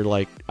them to your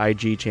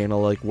IG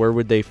channel. Where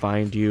would they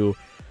find you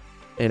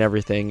and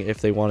everything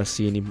if they want to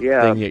see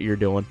anything that you're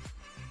doing?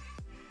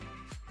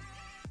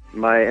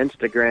 My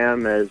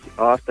Instagram is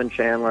Austin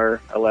Chandler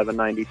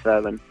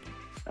 1197.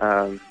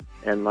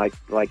 And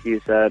like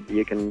you said,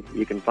 you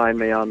can find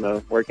me on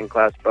the Working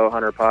Class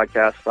Bowhunter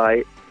podcast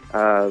site,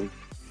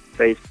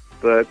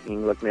 Facebook. You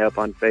can look me up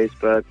on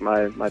Facebook.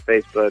 My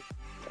Facebook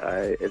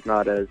is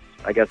not as,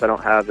 I guess I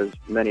don't have as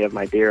many of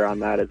my deer on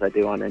that as I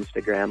do on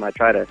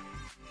Instagram.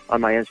 On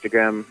my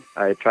Instagram,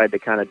 I tried to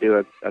kind of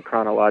do a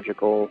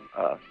chronological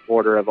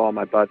order of all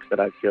my bucks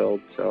that I've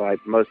killed, so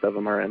most of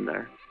them are in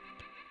there.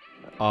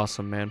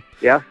 Awesome, man.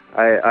 Yeah,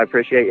 I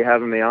appreciate you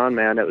having me on,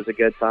 man. It was a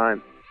good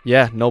time.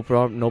 Yeah, no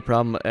problem. We're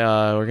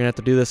going to have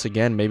to do this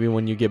again, maybe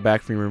when you get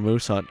back from your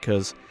moose hunt,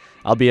 because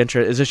I'll be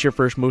interested. Is this your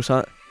first moose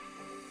hunt?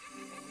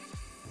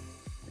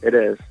 It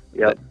is,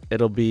 yep.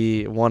 It'll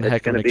be one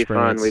heck of an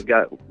experience. It's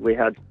going to be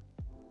fun.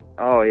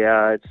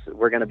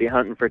 We're going to be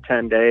hunting for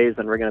 10 days,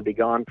 and we're going to be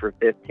gone for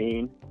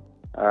 15,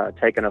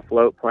 taking a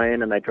float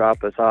plane, and they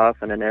drop us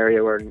off in an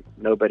area where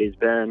nobody's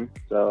been,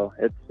 so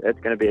it's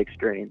going to be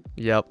extreme.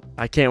 Yep,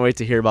 I can't wait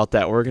to hear about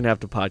that. We're going to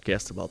have to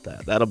podcast about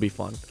that. That'll be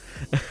fun.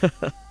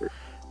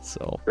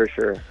 So for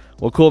sure.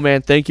 Well, cool,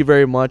 man. Thank you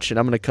very much, and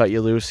I'm going to cut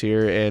you loose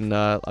here, and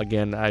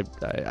again, I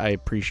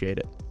appreciate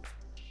it.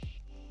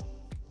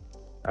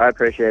 I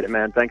appreciate it,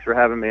 man. Thanks for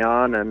having me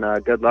on,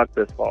 and good luck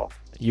this fall.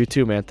 You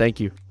too, man. Thank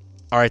you.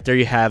 All right, there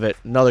you have it.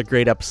 Another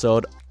great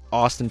episode.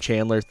 Austin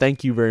Chandler,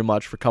 thank you very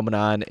much for coming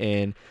on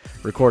and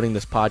recording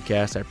this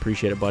podcast. I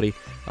appreciate it, buddy.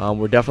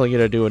 We're definitely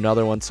going to do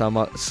another one some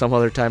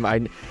other time.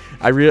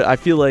 I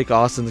feel like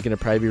Austin's going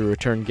to probably be a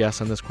return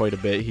guest on this quite a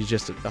bit. He's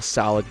just a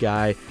solid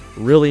guy,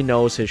 really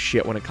knows his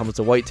shit when it comes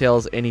to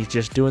whitetails, and he's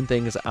just doing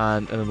things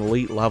on an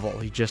elite level.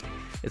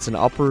 It's an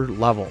upper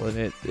level,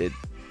 and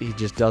he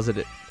just does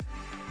it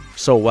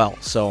so well.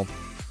 So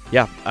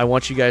yeah, I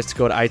want you guys to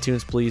go to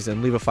iTunes, please,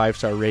 and leave a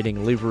 5-star rating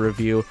and leave a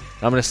review.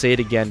 And I'm going to say it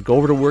again. Go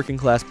over to Working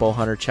Class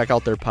Bowhunter. Check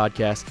out their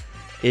podcast.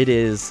 It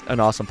is an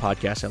awesome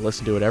podcast. I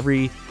listen to it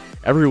every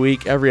every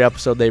week, every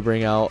episode they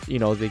bring out,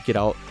 they get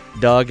out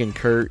Doug and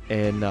Kurt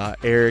and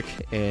Eric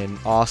and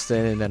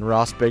Austin, and then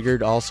Ross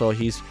Biggard. Also,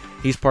 he's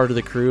part of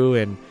the crew,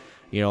 and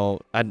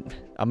I'm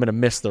gonna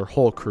miss their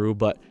whole crew,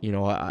 but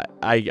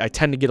I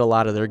tend to get a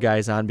lot of their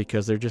guys on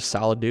because they're just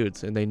solid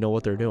dudes and they know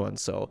what they're doing.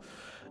 So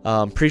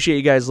appreciate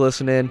you guys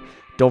listening.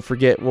 Don't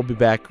forget, we'll be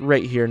back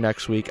right here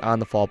next week on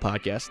the Fall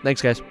Podcast.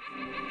 Thanks, guys.